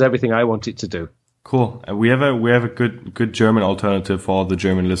Todoist does everything I want it to do. Cool. We have a good German alternative for all the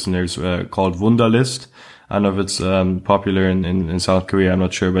German listeners called Wunderlist. I don't know if it's popular in South Korea. I'm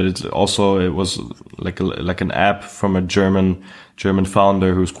not sure, but it was like an app from a German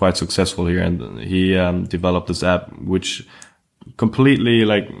founder who's quite successful here, and he developed this app which completely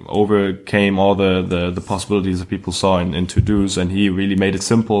overcame all the possibilities that people saw in To-Dos, and he really made it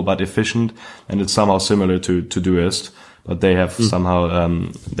simple but efficient, and it's somehow similar to Todoist, but they have somehow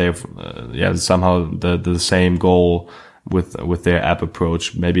the same goal with their app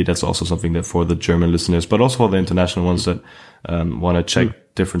approach. Maybe that's also something that for the German listeners, but also for the international ones that want to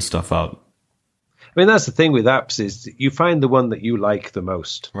check different stuff out. I mean, that's the thing with apps, is you find the one that you like the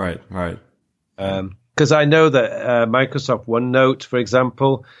most. Right. Because I know that Microsoft OneNote, for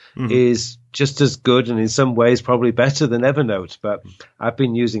example, is just as good, and in some ways probably better than Evernote. But I've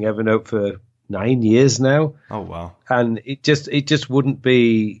been using Evernote for 9 years now. Oh wow! And it just wouldn't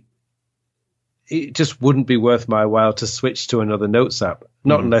be worth my while to switch to another Notes app,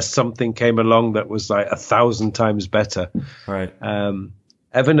 not unless something came along that was like 1,000 times better. Right.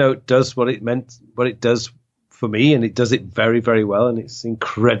 Evernote does what it does for me, and it does it very, very well, and it's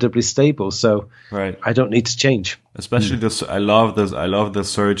incredibly stable. So I don't need to change. Especially this, I love the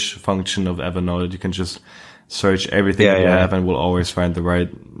search function of Evernote. You can just search everything that you have, and will always find the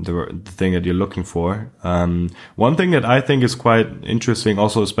thing that you're looking for. One thing that I think is quite interesting,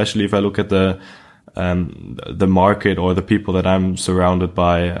 also, especially if I look at the market or the people that I'm surrounded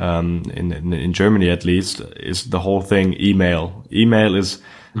by, in Germany at least, is the whole thing email. Email is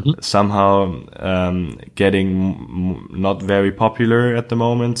somehow getting not very popular at the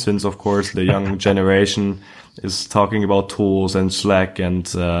moment, since of course the young generation is talking about tools and Slack and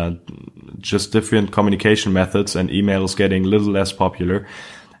just different communication methods, and email is getting a little less popular.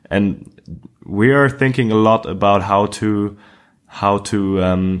 And we are thinking a lot about how to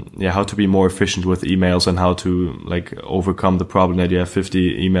be more efficient with emails, and how to overcome the problem that you have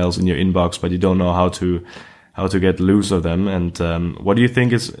 50 emails in your inbox, but you don't know how to get loose of them. And what do you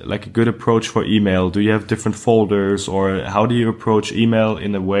think is a good approach for email? Do you have different folders, or how do you approach email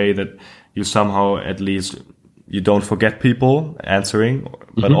in a way that you somehow, at least, you don't forget people answering,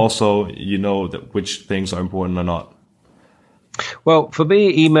 but also you know which things are important or not? Well, for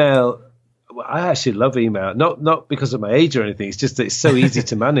me, email, I actually love email, not because of my age or anything. It's just that it's so easy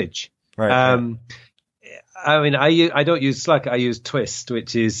to manage. Right. I mean, I don't use Slack. I use Twist,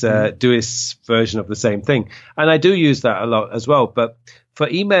 which is Doist's version of the same thing, and I do use that a lot as well. But for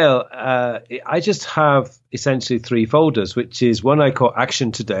email, I just have essentially 3 folders, which is one I call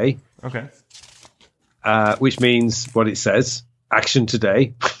Action Today. Okay. Which means what it says, Action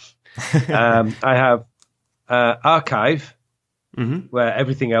Today. I have Archive, where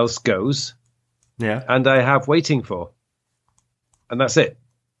everything else goes. Yeah. And I have Waiting For. And that's it.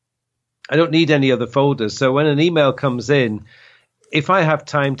 I don't need any other folders. So when an email comes in, if I have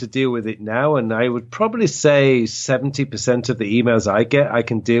time to deal with it now, and I would probably say 70% of the emails I get, I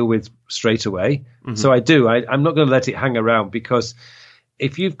can deal with straight away. So I do. I'm not going to let it hang around, because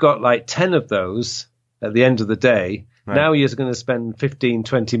if you've got 10 of those at the end of the day, now you're going to spend 15,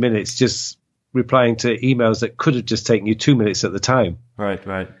 20 minutes just replying to emails that could have just taken you 2 minutes at the time.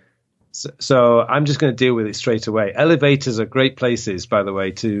 Right. So I'm just going to deal with it straight away. Elevators are great places, by the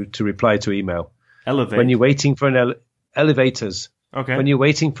way, to reply to email. Elevate. When you're waiting for elevators. Okay. When you're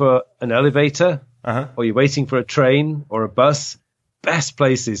waiting for an elevator, or you're waiting for a train or a bus, best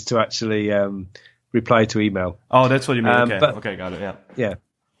places to actually reply to email. Oh, that's what you mean. Okay, got it. Yeah.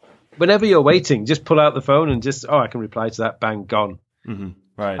 Whenever you're waiting, just pull out the phone and just, I can reply to that, bang, gone.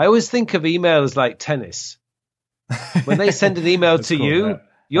 Right. I always think of email as like tennis. When they send an email to you,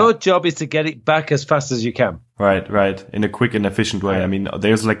 Your job is to get it back as fast as you can. Right. In a quick and efficient way. I mean,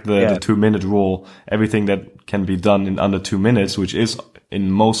 there's like the 2-minute rule. Everything that can be done in under 2 minutes, which is in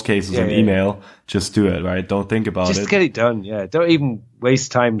most cases an email, just do it, right? Don't think about it. Just get it done, yeah. Don't even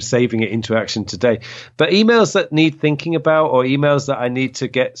waste time saving it into Action Today. But emails that need thinking about, or emails that I need to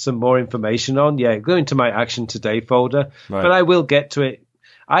get some more information on, go into my Action Today folder. Right. But I will get to it.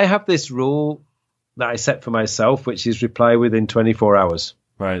 I have this rule that I set for myself, which is reply within 24 hours.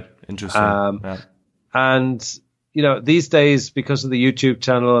 Right. Interesting. And, these days, because of the YouTube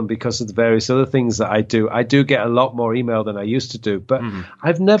channel and because of the various other things that I do get a lot more email than I used to do. But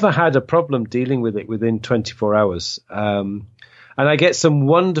I've never had a problem dealing with it within 24 hours. And I get some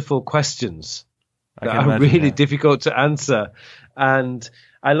wonderful questions that are really difficult to answer. And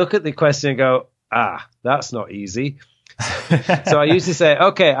I look at the question and go, that's not easy. So I usually say,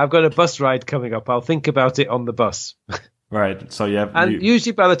 okay, I've got a bus ride coming up. I'll think about it on the bus. Right. So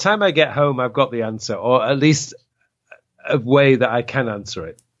usually by the time I get home, I've got the answer, or at least a way that I can answer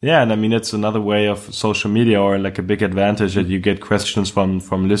it. Yeah, and I mean, it's another way of social media, or like a big advantage that you get questions from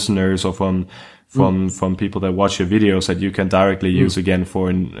listeners or from people that watch your videos that you can directly use again for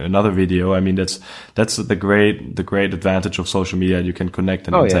another video. I mean, that's the great advantage of social media. You can connect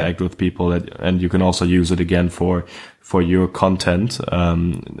and interact with people, and you can also use it again for your content. I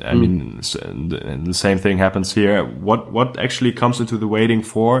mean, the same thing happens here. What actually comes into the waiting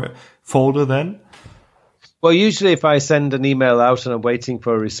for folder then? Well, usually if I send an email out and I'm waiting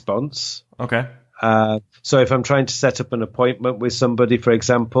for a response. Okay. So if I'm trying to set up an appointment with somebody, for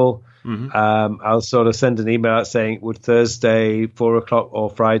example, I'll sort of send an email out saying, would Thursday, 4:00 or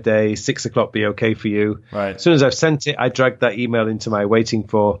Friday, 6:00 be okay for you? Right. As soon as I've sent it, I drag that email into my waiting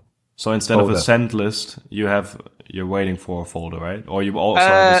for. So instead of a send list, you have your waiting for folder, right? Or you also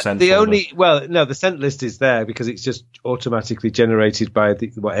have a send folder? The sent list is there because it's just automatically generated by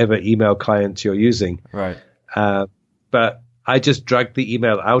whatever email client you're using. Right. But I just drag the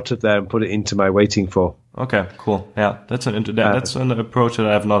email out of there and put it into my waiting for. Okay, cool. Yeah, that's an approach that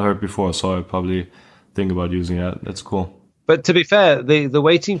I have not heard before, so I probably think about using that. That's cool. But to be fair, the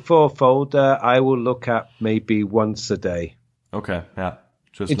waiting for folder I will look at maybe once a day. Okay, yeah.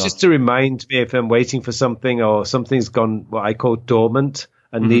 Just to remind me if I'm waiting for something or something's gone what I call dormant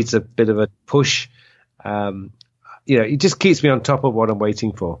and needs a bit of a push. It just keeps me on top of what I'm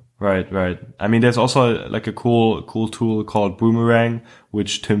waiting for. Right. I mean, there's also like a cool tool called Boomerang,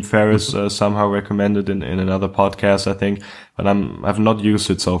 which Tim Ferriss somehow recommended in another podcast, I think. But I've not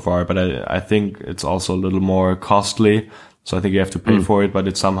used it so far, but I think it's also a little more costly. So I think you have to pay for it, but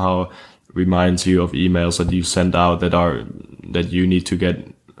it somehow reminds you of emails that you send out that you need to get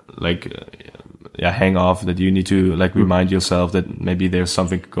hang off, that you need to remind yourself that maybe there's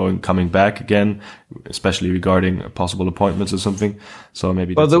something coming back again, especially regarding possible appointments or something. So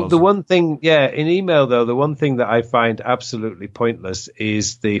maybe the one thing, in email though, the one thing that I find absolutely pointless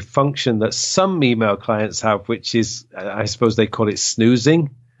is the function that some email clients have, which is, I suppose they call it snoozing.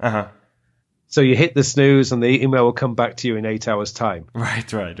 So you hit the snooze and the email will come back to you in 8 hours time. Right.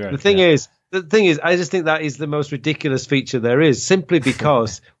 The thing is, I just think that is the most ridiculous feature there is, simply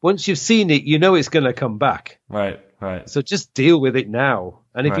because once you've seen it, you know it's going to come back. Right. So just deal with it now.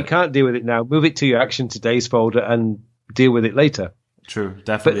 And if you can't deal with it now, move it to your Action Today's folder and deal with it later. True,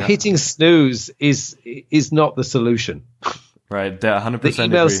 definitely. But hitting snooze is not the solution. Right, 100% The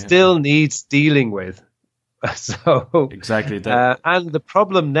email still needs dealing with. So exactly that. And the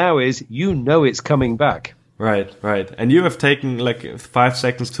problem now is, it's coming back. Right. And you have taken 5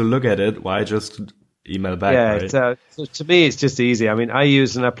 seconds to look at it. Why just email back? Yeah. Right? So to me, it's just easy. I mean, I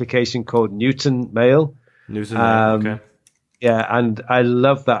use an application called Newton Mail. Okay. Yeah, and I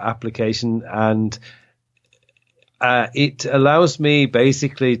love that application, and it allows me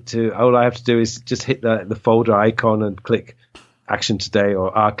basically to. All I have to do is just hit the folder icon and click Action Today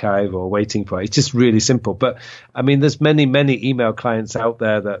or Archive or Waiting for. It's just really simple. But I mean, there's many email clients out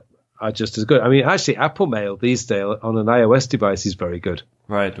there that are just as good. I mean, actually, Apple Mail these days on an iOS device is very good.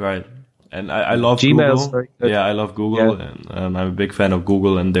 Right. And I love Gmail's Google. Very good. Yeah, I love Google, and I'm a big fan of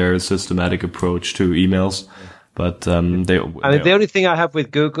Google and their systematic approach to emails. But the only thing I have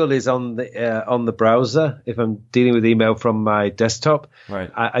with Google is on the browser. If I'm dealing with email from my desktop,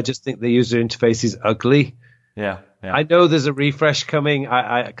 right. I just think the user interface is ugly. Yeah. I know there's a refresh coming.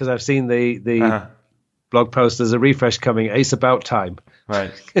 Because I've seen the blog post. There's a refresh coming. It's about time.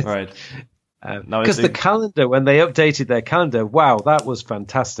 Right. Because the calendar, when they updated their calendar, wow, that was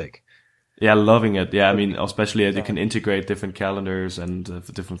fantastic. Yeah, loving it. Yeah, I mean, especially as you can integrate different calendars and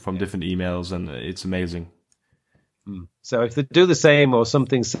from different emails, and it's amazing. So if they do the same or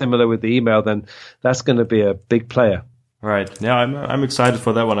something similar with the email, then that's going to be a big player. Right. Yeah, I'm excited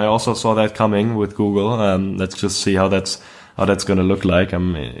for that one. I also saw that coming with Google. Let's just see how that's going to look like.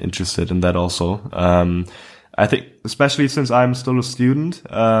 I'm interested in that also. I think especially since I'm still a student,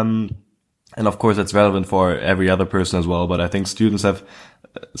 and of course that's relevant for every other person as well, but I think students have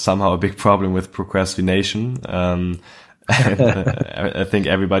somehow a big problem with procrastination. I think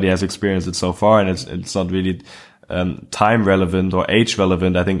everybody has experienced it so far, and it's not really time relevant or age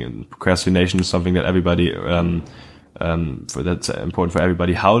relevant. I think procrastination is something that everybody that's important for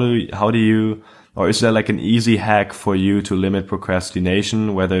everybody. How do you, or is there like an easy hack for you to limit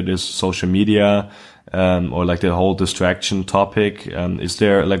procrastination, whether it is social media or like the whole distraction topic? Is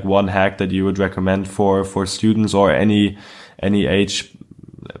there like one hack that you would recommend for students or any age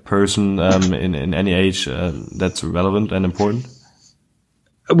person in any age that's relevant and important?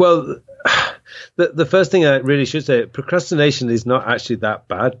 Well, the first thing I really should say, procrastination is not actually that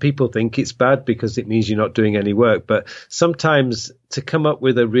bad. People think it's bad because it means you're not doing any work. But sometimes to come up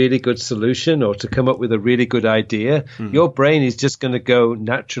with a really good solution or to come up with a really good idea, your brain is just going to go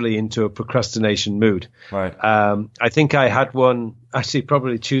naturally into a procrastination mood. Right. I think I had one actually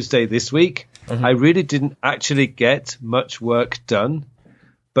probably Tuesday this week. I really didn't actually get much work done.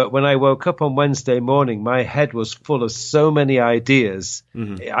 But when I woke up on Wednesday morning, my head was full of so many ideas.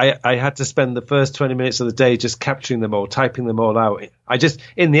 I had to spend the first 20 minutes of the day just capturing them all, typing them all out.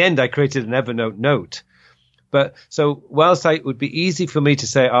 In the end, I created an Evernote note. But so whilst it would be easy for me to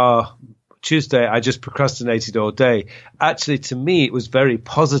say, Tuesday, I just procrastinated all day. Actually, to me, it was very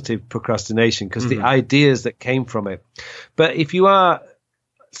positive procrastination because the ideas that came from it. But if you are,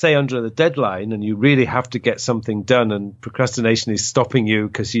 say, under the deadline and you really have to get something done and procrastination is stopping you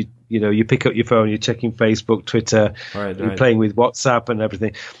because you pick up your phone, you're checking Facebook, Twitter, you're playing with WhatsApp and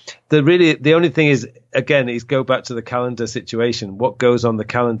everything. The only thing is go back to the calendar situation. What goes on the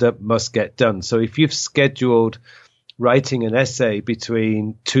calendar must get done. So if you've scheduled writing an essay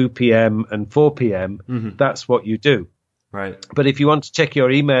between 2 p.m. and 4 p.m., that's what you do. Right. But if you want to check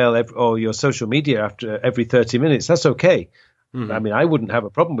your email or your social media after every 30 minutes, that's okay. I mean, I wouldn't have a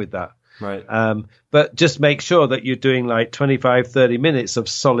problem with that. Right. But just make sure that you're doing like 25, 30 minutes of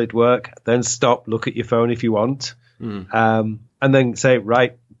solid work, then stop, look at your phone if you want, and then say,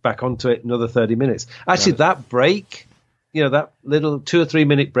 right, back onto it, another 30 minutes. Actually, that break, that little 2 or 3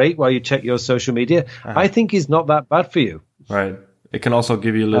 minute break while you check your social media, I think is not that bad for you. Right. It can also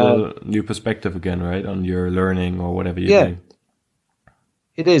give you a little new perspective again, right, on your learning or whatever you're doing.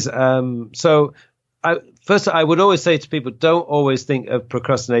 It is. First, I would always say to people, don't always think of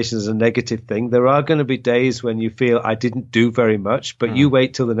procrastination as a negative thing. There are going to be days when you feel I didn't do very much, but you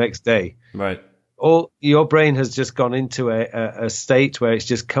wait till the next day. Right. Or your brain has just gone into a state where it's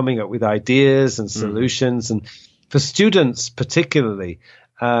just coming up with ideas and solutions. And for students particularly,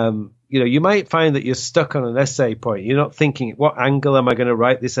 you might find that you're stuck on an essay point. You're not thinking, what angle am I going to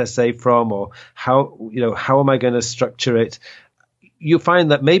write this essay from, or how am I going to structure it? You find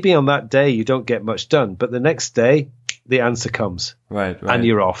that maybe on that day you don't get much done, but the next day the answer comes, right. And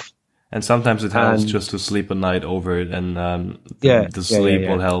you're off. And sometimes it helps just to sleep a night over it, and the sleep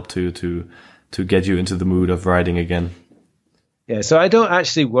will help to get you into the mood of writing again. Yeah, so I don't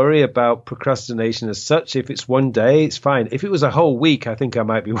actually worry about procrastination as such. If it's one day, it's fine. If it was a whole week, I think I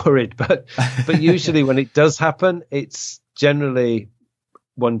might be worried. But usually when it does happen, it's generally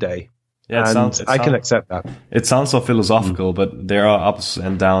one day. Yeah, I can accept that. It sounds so philosophical, but there are ups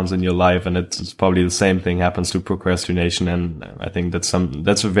and downs in your life, and it's probably the same thing happens to procrastination. And I think that's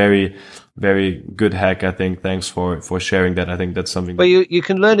a very, very good hack. I think thanks for sharing that. I think that's something. Well, you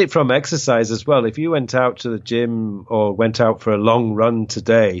can learn it from exercise as well. If you went out to the gym or went out for a long run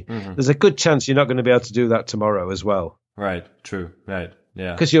today, there's a good chance you're not going to be able to do that tomorrow as well. Right. True. Right.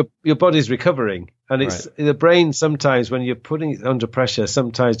 Yeah. Because your body's recovering. And it's the brain sometimes when you're putting it under pressure,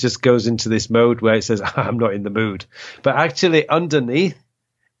 sometimes just goes into this mode where it says, I'm not in the mood. But actually underneath,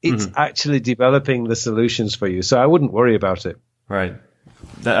 it's actually developing the solutions for you. So I wouldn't worry about it. Right.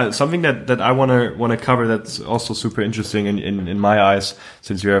 Something that I want to cover that's also super interesting in my eyes,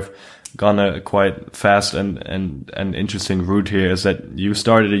 since you have gone a quite fast and interesting route here, is that you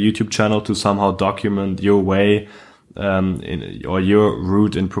started a YouTube channel to somehow document your way or your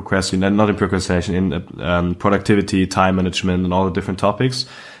route in productivity, time management, and all the different topics.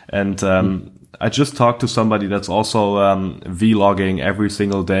 And I just talked to somebody that's also vlogging every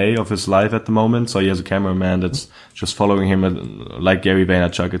single day of his life at the moment. So he has a cameraman that's just following him, like Gary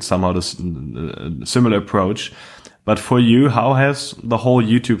Vaynerchuk. It's somehow this similar approach. But for you, how has the whole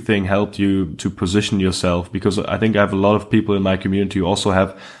YouTube thing helped you to position yourself? Because I think I have a lot of people in my community who also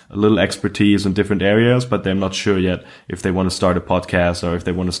have a little expertise in different areas, but they're not sure yet if they want to start a podcast or if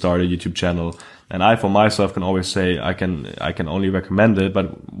they want to start a YouTube channel. And I, for myself, can always say I can only recommend it.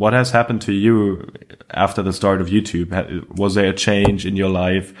 But what has happened to you after the start of YouTube? Was there a change in your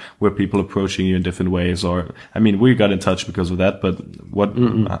life? Were people approaching you in different ways? Or, I mean, we got in touch because of that, but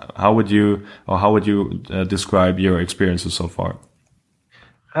how would you describe your experiences so far?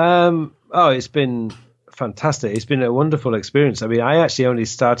 It's been fantastic. It's been a wonderful experience. I mean, I actually only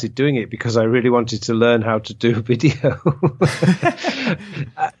started doing it because I really wanted to learn how to do video.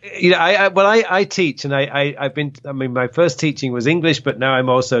 I teach, and my first teaching was English, but now I'm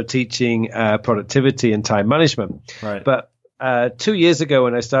also teaching productivity and time management. Right. But 2 years ago,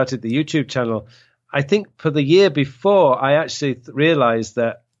 when I started the YouTube channel, I think for the year before, I actually realized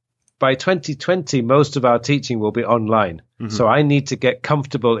that by 2020, most of our teaching will be online. Mm-hmm. So I need to get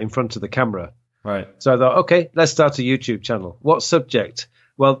comfortable in front of the camera. Right. So I thought, okay, let's start a YouTube channel. What subject?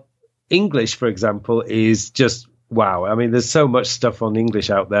 Well, English, for example, is just wow. I mean, there's so much stuff on English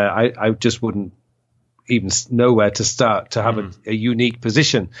out there. I just wouldn't even know where to start to have a unique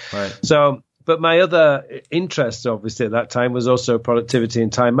position. Right. So, but my other interest, obviously, at that time was also productivity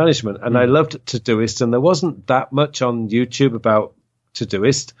and time management. And I loved Todoist, and there wasn't that much on YouTube about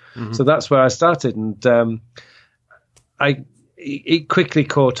Todoist. Mm-hmm. So that's where I started. And it quickly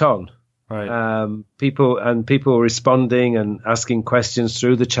caught on. Right. People were responding and asking questions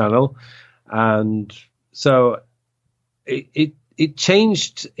through the channel, and so it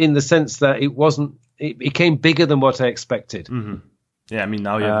changed in the sense that it became bigger than what I expected. Mm-hmm. Yeah, I mean,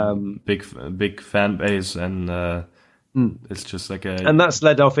 now you have a big fan base, and it's just like and that's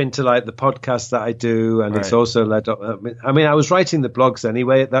led off into like the podcast that I do, and it's also led off. I mean, I was writing the blogs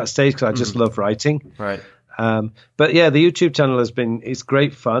anyway at that stage because I just love writing. Right. But yeah, the YouTube channel it's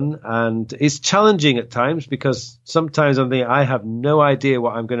great fun, and it's challenging at times because sometimes I'm thinking I have no idea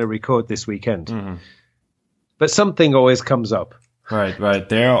what I'm going to record this weekend, but something always comes up. Right.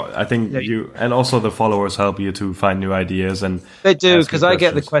 There, I think you and also the followers help you to find new ideas, and they do because I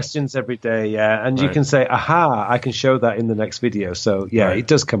get the questions every day. Yeah, and you can say, "Aha! I can show that in the next video." So it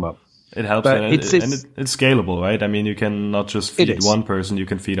does come up. It helps, and it's scalable, right? I mean, you can not just feed one person; you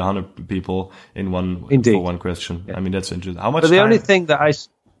can feed 100 people for one question. Yeah. I mean, that's interesting. How much? But the only thing that I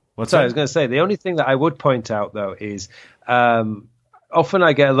was going to say, the only thing that I would point out though is, often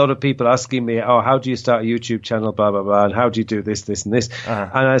I get a lot of people asking me, "Oh, how do you start a YouTube channel? Blah blah blah, and how do you do this, this, and this?"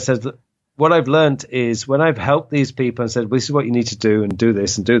 And I said, what I've learned is when I've helped these people and said, well, this is what you need to do and do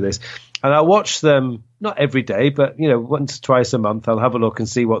this, and I watch them not every day, but once or twice a month, I'll have a look and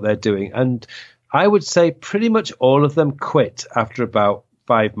see what they're doing. And I would say pretty much all of them quit after about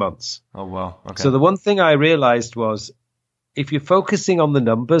 5 months. Oh, wow. Okay. So the one thing I realized was if you're focusing on the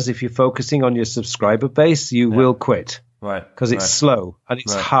numbers, if you're focusing on your subscriber base, you will quit. Right. Because it's slow and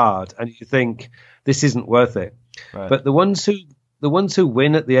it's hard and you think this isn't worth it. Right. But the ones who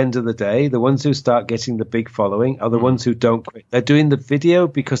win at the end of the day, the ones who start getting the big following are the ones who don't quit. They're doing the video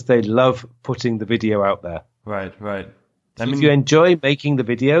because they love putting the video out there. Right. So if you enjoy making the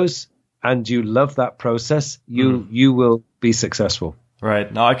videos and you love that process, you will be successful.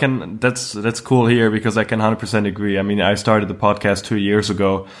 Right. Now that's cool here because I can 100% agree. I mean, I started the podcast 2 years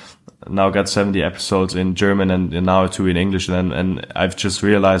ago. Now got 70 episodes in German and now 2 in English. And I've just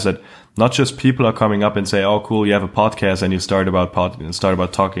realized that not just people are coming up and say, "Oh, cool, you have a podcast," and you start about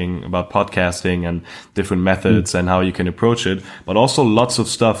talking about podcasting and different methods and how you can approach it, but also lots of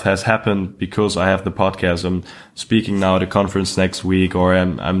stuff has happened because I have the podcast. I'm speaking now at a conference next week, or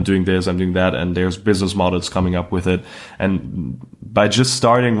I'm doing this, I'm doing that, and there's business models coming up with it. And by just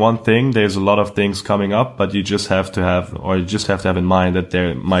starting one thing, there's a lot of things coming up, but you just have to have in mind that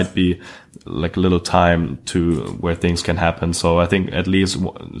there might be like a little time to where things can happen. So I think at least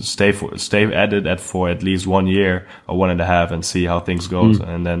stay at it for at least 1 year or 1.5 and see how things go.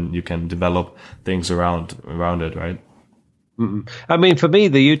 And then you can develop things around it, right? I mean, for me,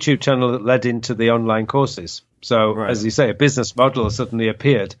 the YouTube channel led into the online courses. So, as you say, a business model suddenly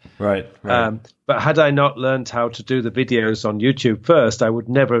appeared. Right. But had I not learned how to do the videos on YouTube first, I would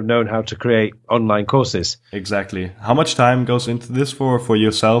never have known how to create online courses. Exactly. How much time goes into this for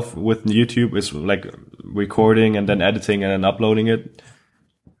yourself with YouTube? Is like recording and then editing and then uploading it?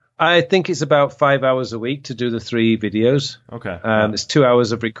 I think it's about 5 hours a week to do the 3 videos. Okay. It's 2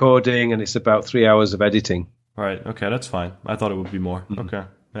 hours of recording and it's about 3 hours of editing. Right. Okay, that's fine. I thought it would be more. Okay.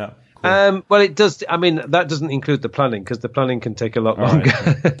 Yeah. Cool. Well, it does. I mean, that doesn't include the planning because the planning can take a lot longer.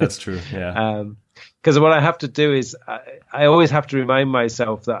 Right. That's true. Yeah. Because what I have to do is I always have to remind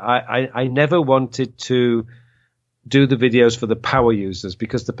myself that I never wanted to do the videos for the power users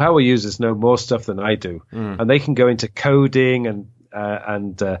because the power users know more stuff than I do, and they can go into coding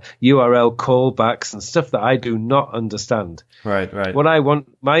and URL callbacks and stuff that I do not understand. Right. What I want,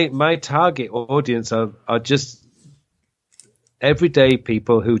 my target audience are just everyday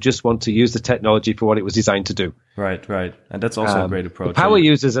people who just want to use the technology for what it was designed to do. Right. And that's also a great approach. Power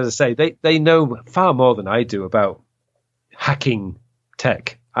users, as I say, they know far more than I do about hacking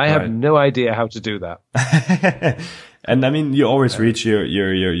tech. I have no idea how to do that. And I mean, you always reach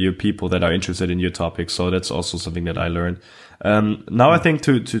your people that are interested in your topic. So that's also something that I learned. Now I think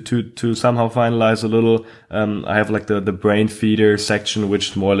to somehow finalize a little, I have like the brain feeder section,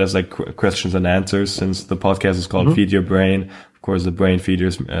 which more or less like questions and answers, since the podcast is called Feed Your Brain. Of course, the brain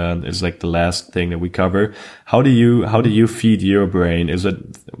feeders is like the last thing that we cover. How do you feed your brain?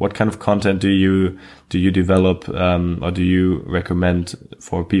 What kind of content do you develop, or do you recommend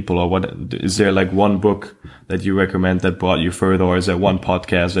for people, or what is there like one book that you recommend that brought you further, or is there one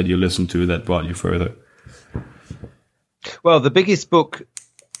podcast that you listen to that brought you further? Well, the biggest book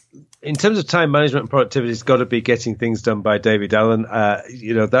in terms of time management and productivity has got to be Getting Things Done by David Allen.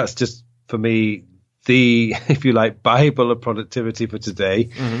 That's just for me the, if you like, Bible of productivity for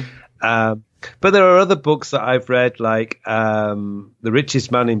today. But there are other books that I've read, like The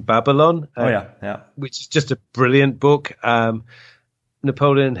Richest Man in Babylon, which is just a brilliant book.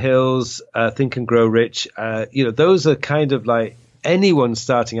 Napoleon Hill's Think and Grow Rich. Those are kind of like anyone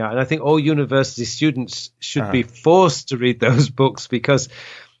starting out. And I think all university students should be forced to read those books, because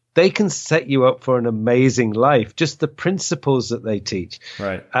they can set you up for an amazing life, just the principles that they teach.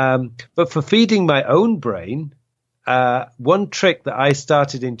 Right. But for feeding my own brain, one trick that I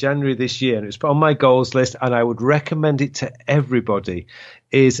started in January this year, and it was put on my goals list, and I would recommend it to everybody,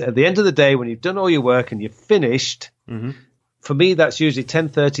 is at the end of the day, when you've done all your work and you're finished, for me, that's usually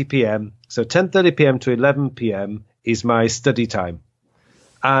 10:30 p.m. So 10:30 p.m. to 11 p.m. is my study time.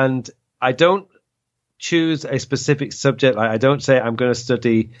 And I don't choose a specific subject. Like, I don't say I'm going to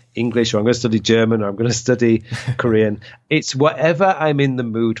study English, or I'm going to study German, or I'm going to study Korean. It's whatever I'm in the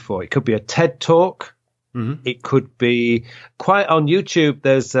mood for. It could be a TED talk. It could be quite on YouTube.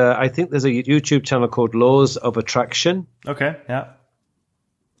 I think there's a YouTube channel called Laws of Attraction. Okay. Yeah.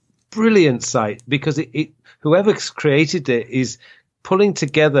 Brilliant site, because whoever's created it is pulling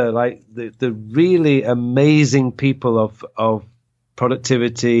together like the really amazing people of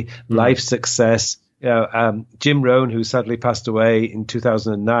productivity, life success. Jim Rohn, who sadly passed away in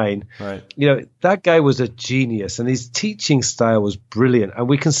 2009, right. That guy was a genius, and his teaching style was brilliant, and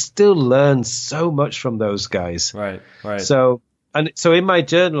we can still learn so much from those guys. Right. So in my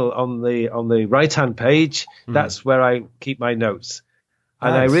journal on the right-hand page, that's where I keep my notes.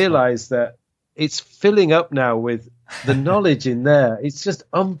 And I realize that it's filling up now with the knowledge in there. It's just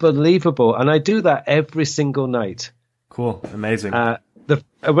unbelievable. And I do that every single night. Cool. Amazing.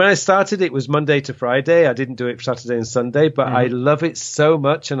 When I started, it was Monday to Friday. I didn't do it Saturday and Sunday, but I love it so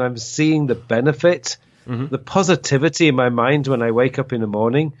much, and I'm seeing the benefit, the positivity in my mind when I wake up in the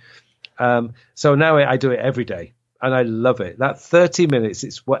morning. So now I do it every day, and I love it. That 30 minutes,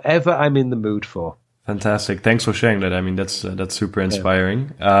 it's whatever I'm in the mood for. Fantastic. Thanks for sharing that. I mean, that's super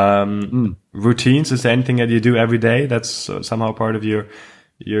inspiring. Routines, is there anything that you do every day that's somehow part of your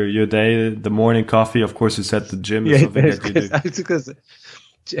day? The morning coffee, of course, you said the gym is something that you do.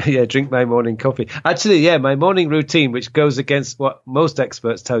 Drink my morning coffee. Actually, my morning routine, which goes against what most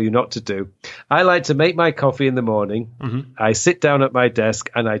experts tell you not to do. I like to make my coffee in the morning. I sit down at my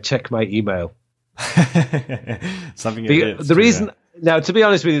desk and I check my email. Now, to be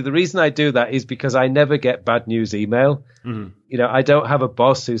honest with you, the reason I do that is because I never get bad news email. I don't have a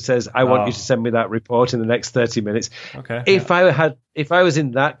boss who says, I want you to send me that report in the next 30 minutes. Okay. If I was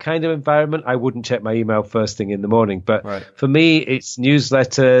in that kind of environment, I wouldn't check my email first thing in the morning. But for me, it's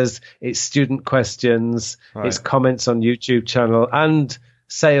newsletters, it's student questions, it's comments on YouTube channel, and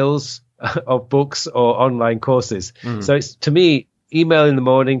sales of books or online courses. So it's, to me, email in the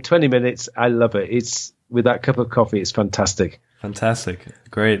morning, 20 minutes. I love it. It's with that cup of coffee. It's fantastic. Fantastic.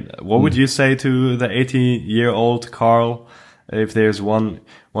 Great. What would you say to the 80-year-old Carl, if there's one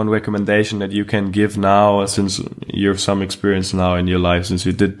recommendation that you can give now, since you have some experience now in your life, since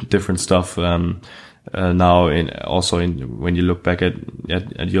you did different stuff now, when you look back at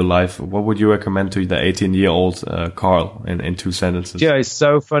your life, what would you recommend to the 18-year-old Carl in 2 sentences? Yeah, it's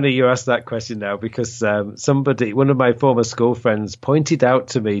so funny you asked that question now, because one of my former school friends pointed out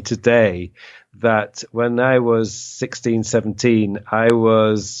to me today that when I was 16, 17, I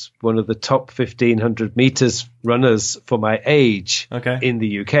was one of the top 1,500 meters runners for my age in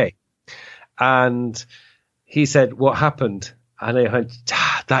the UK. And he said, what happened? And I went,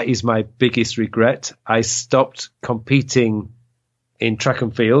 that is my biggest regret. I stopped competing in track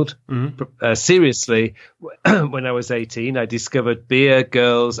and field. Seriously, when I was 18, I discovered beer,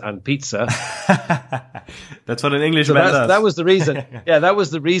 girls, and pizza. That's what an Englishman does. That was the reason. Yeah, that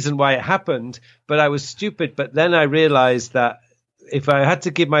was the reason why it happened. But I was stupid. But then I realized that if I had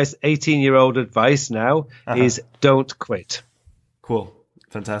to give my 18-year-old advice now, is don't quit. Cool.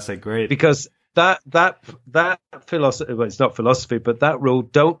 Fantastic. Great. Because that philosophy, well, it's not philosophy, but that rule,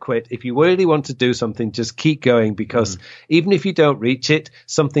 don't quit. If you really want to do something, just keep going, because even if you don't reach it,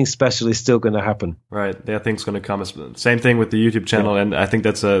 something special is still going to happen. Right. There are things going to come. Same thing with the YouTube channel. Yeah. And I think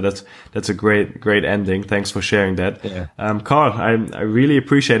that's a great ending. Thanks for sharing that. Yeah. Carl, I really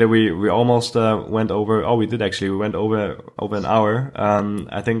appreciate it. We almost went over. Oh, we did actually. We went over an hour.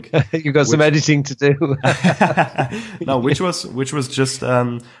 I think you got some editing to do. No, which was just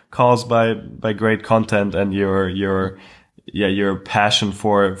caused by great content and your passion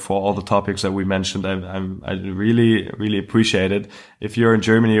for all the topics that we mentioned. I really appreciate it. If you're in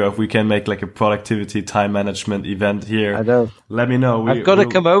Germany, or if we can make like a productivity time management event here, I know. Let me know. I've got to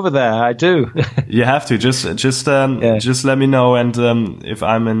come over there. I do. You have to just let me know. And if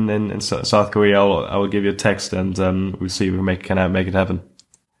I'm in South Korea, I will give you a text, and we'll see if we can make it happen.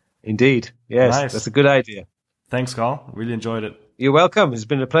 Indeed. Yes, nice. That's a good idea. Thanks, Carl. Really enjoyed it. You're welcome. It's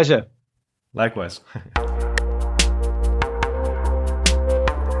been a pleasure. Likewise.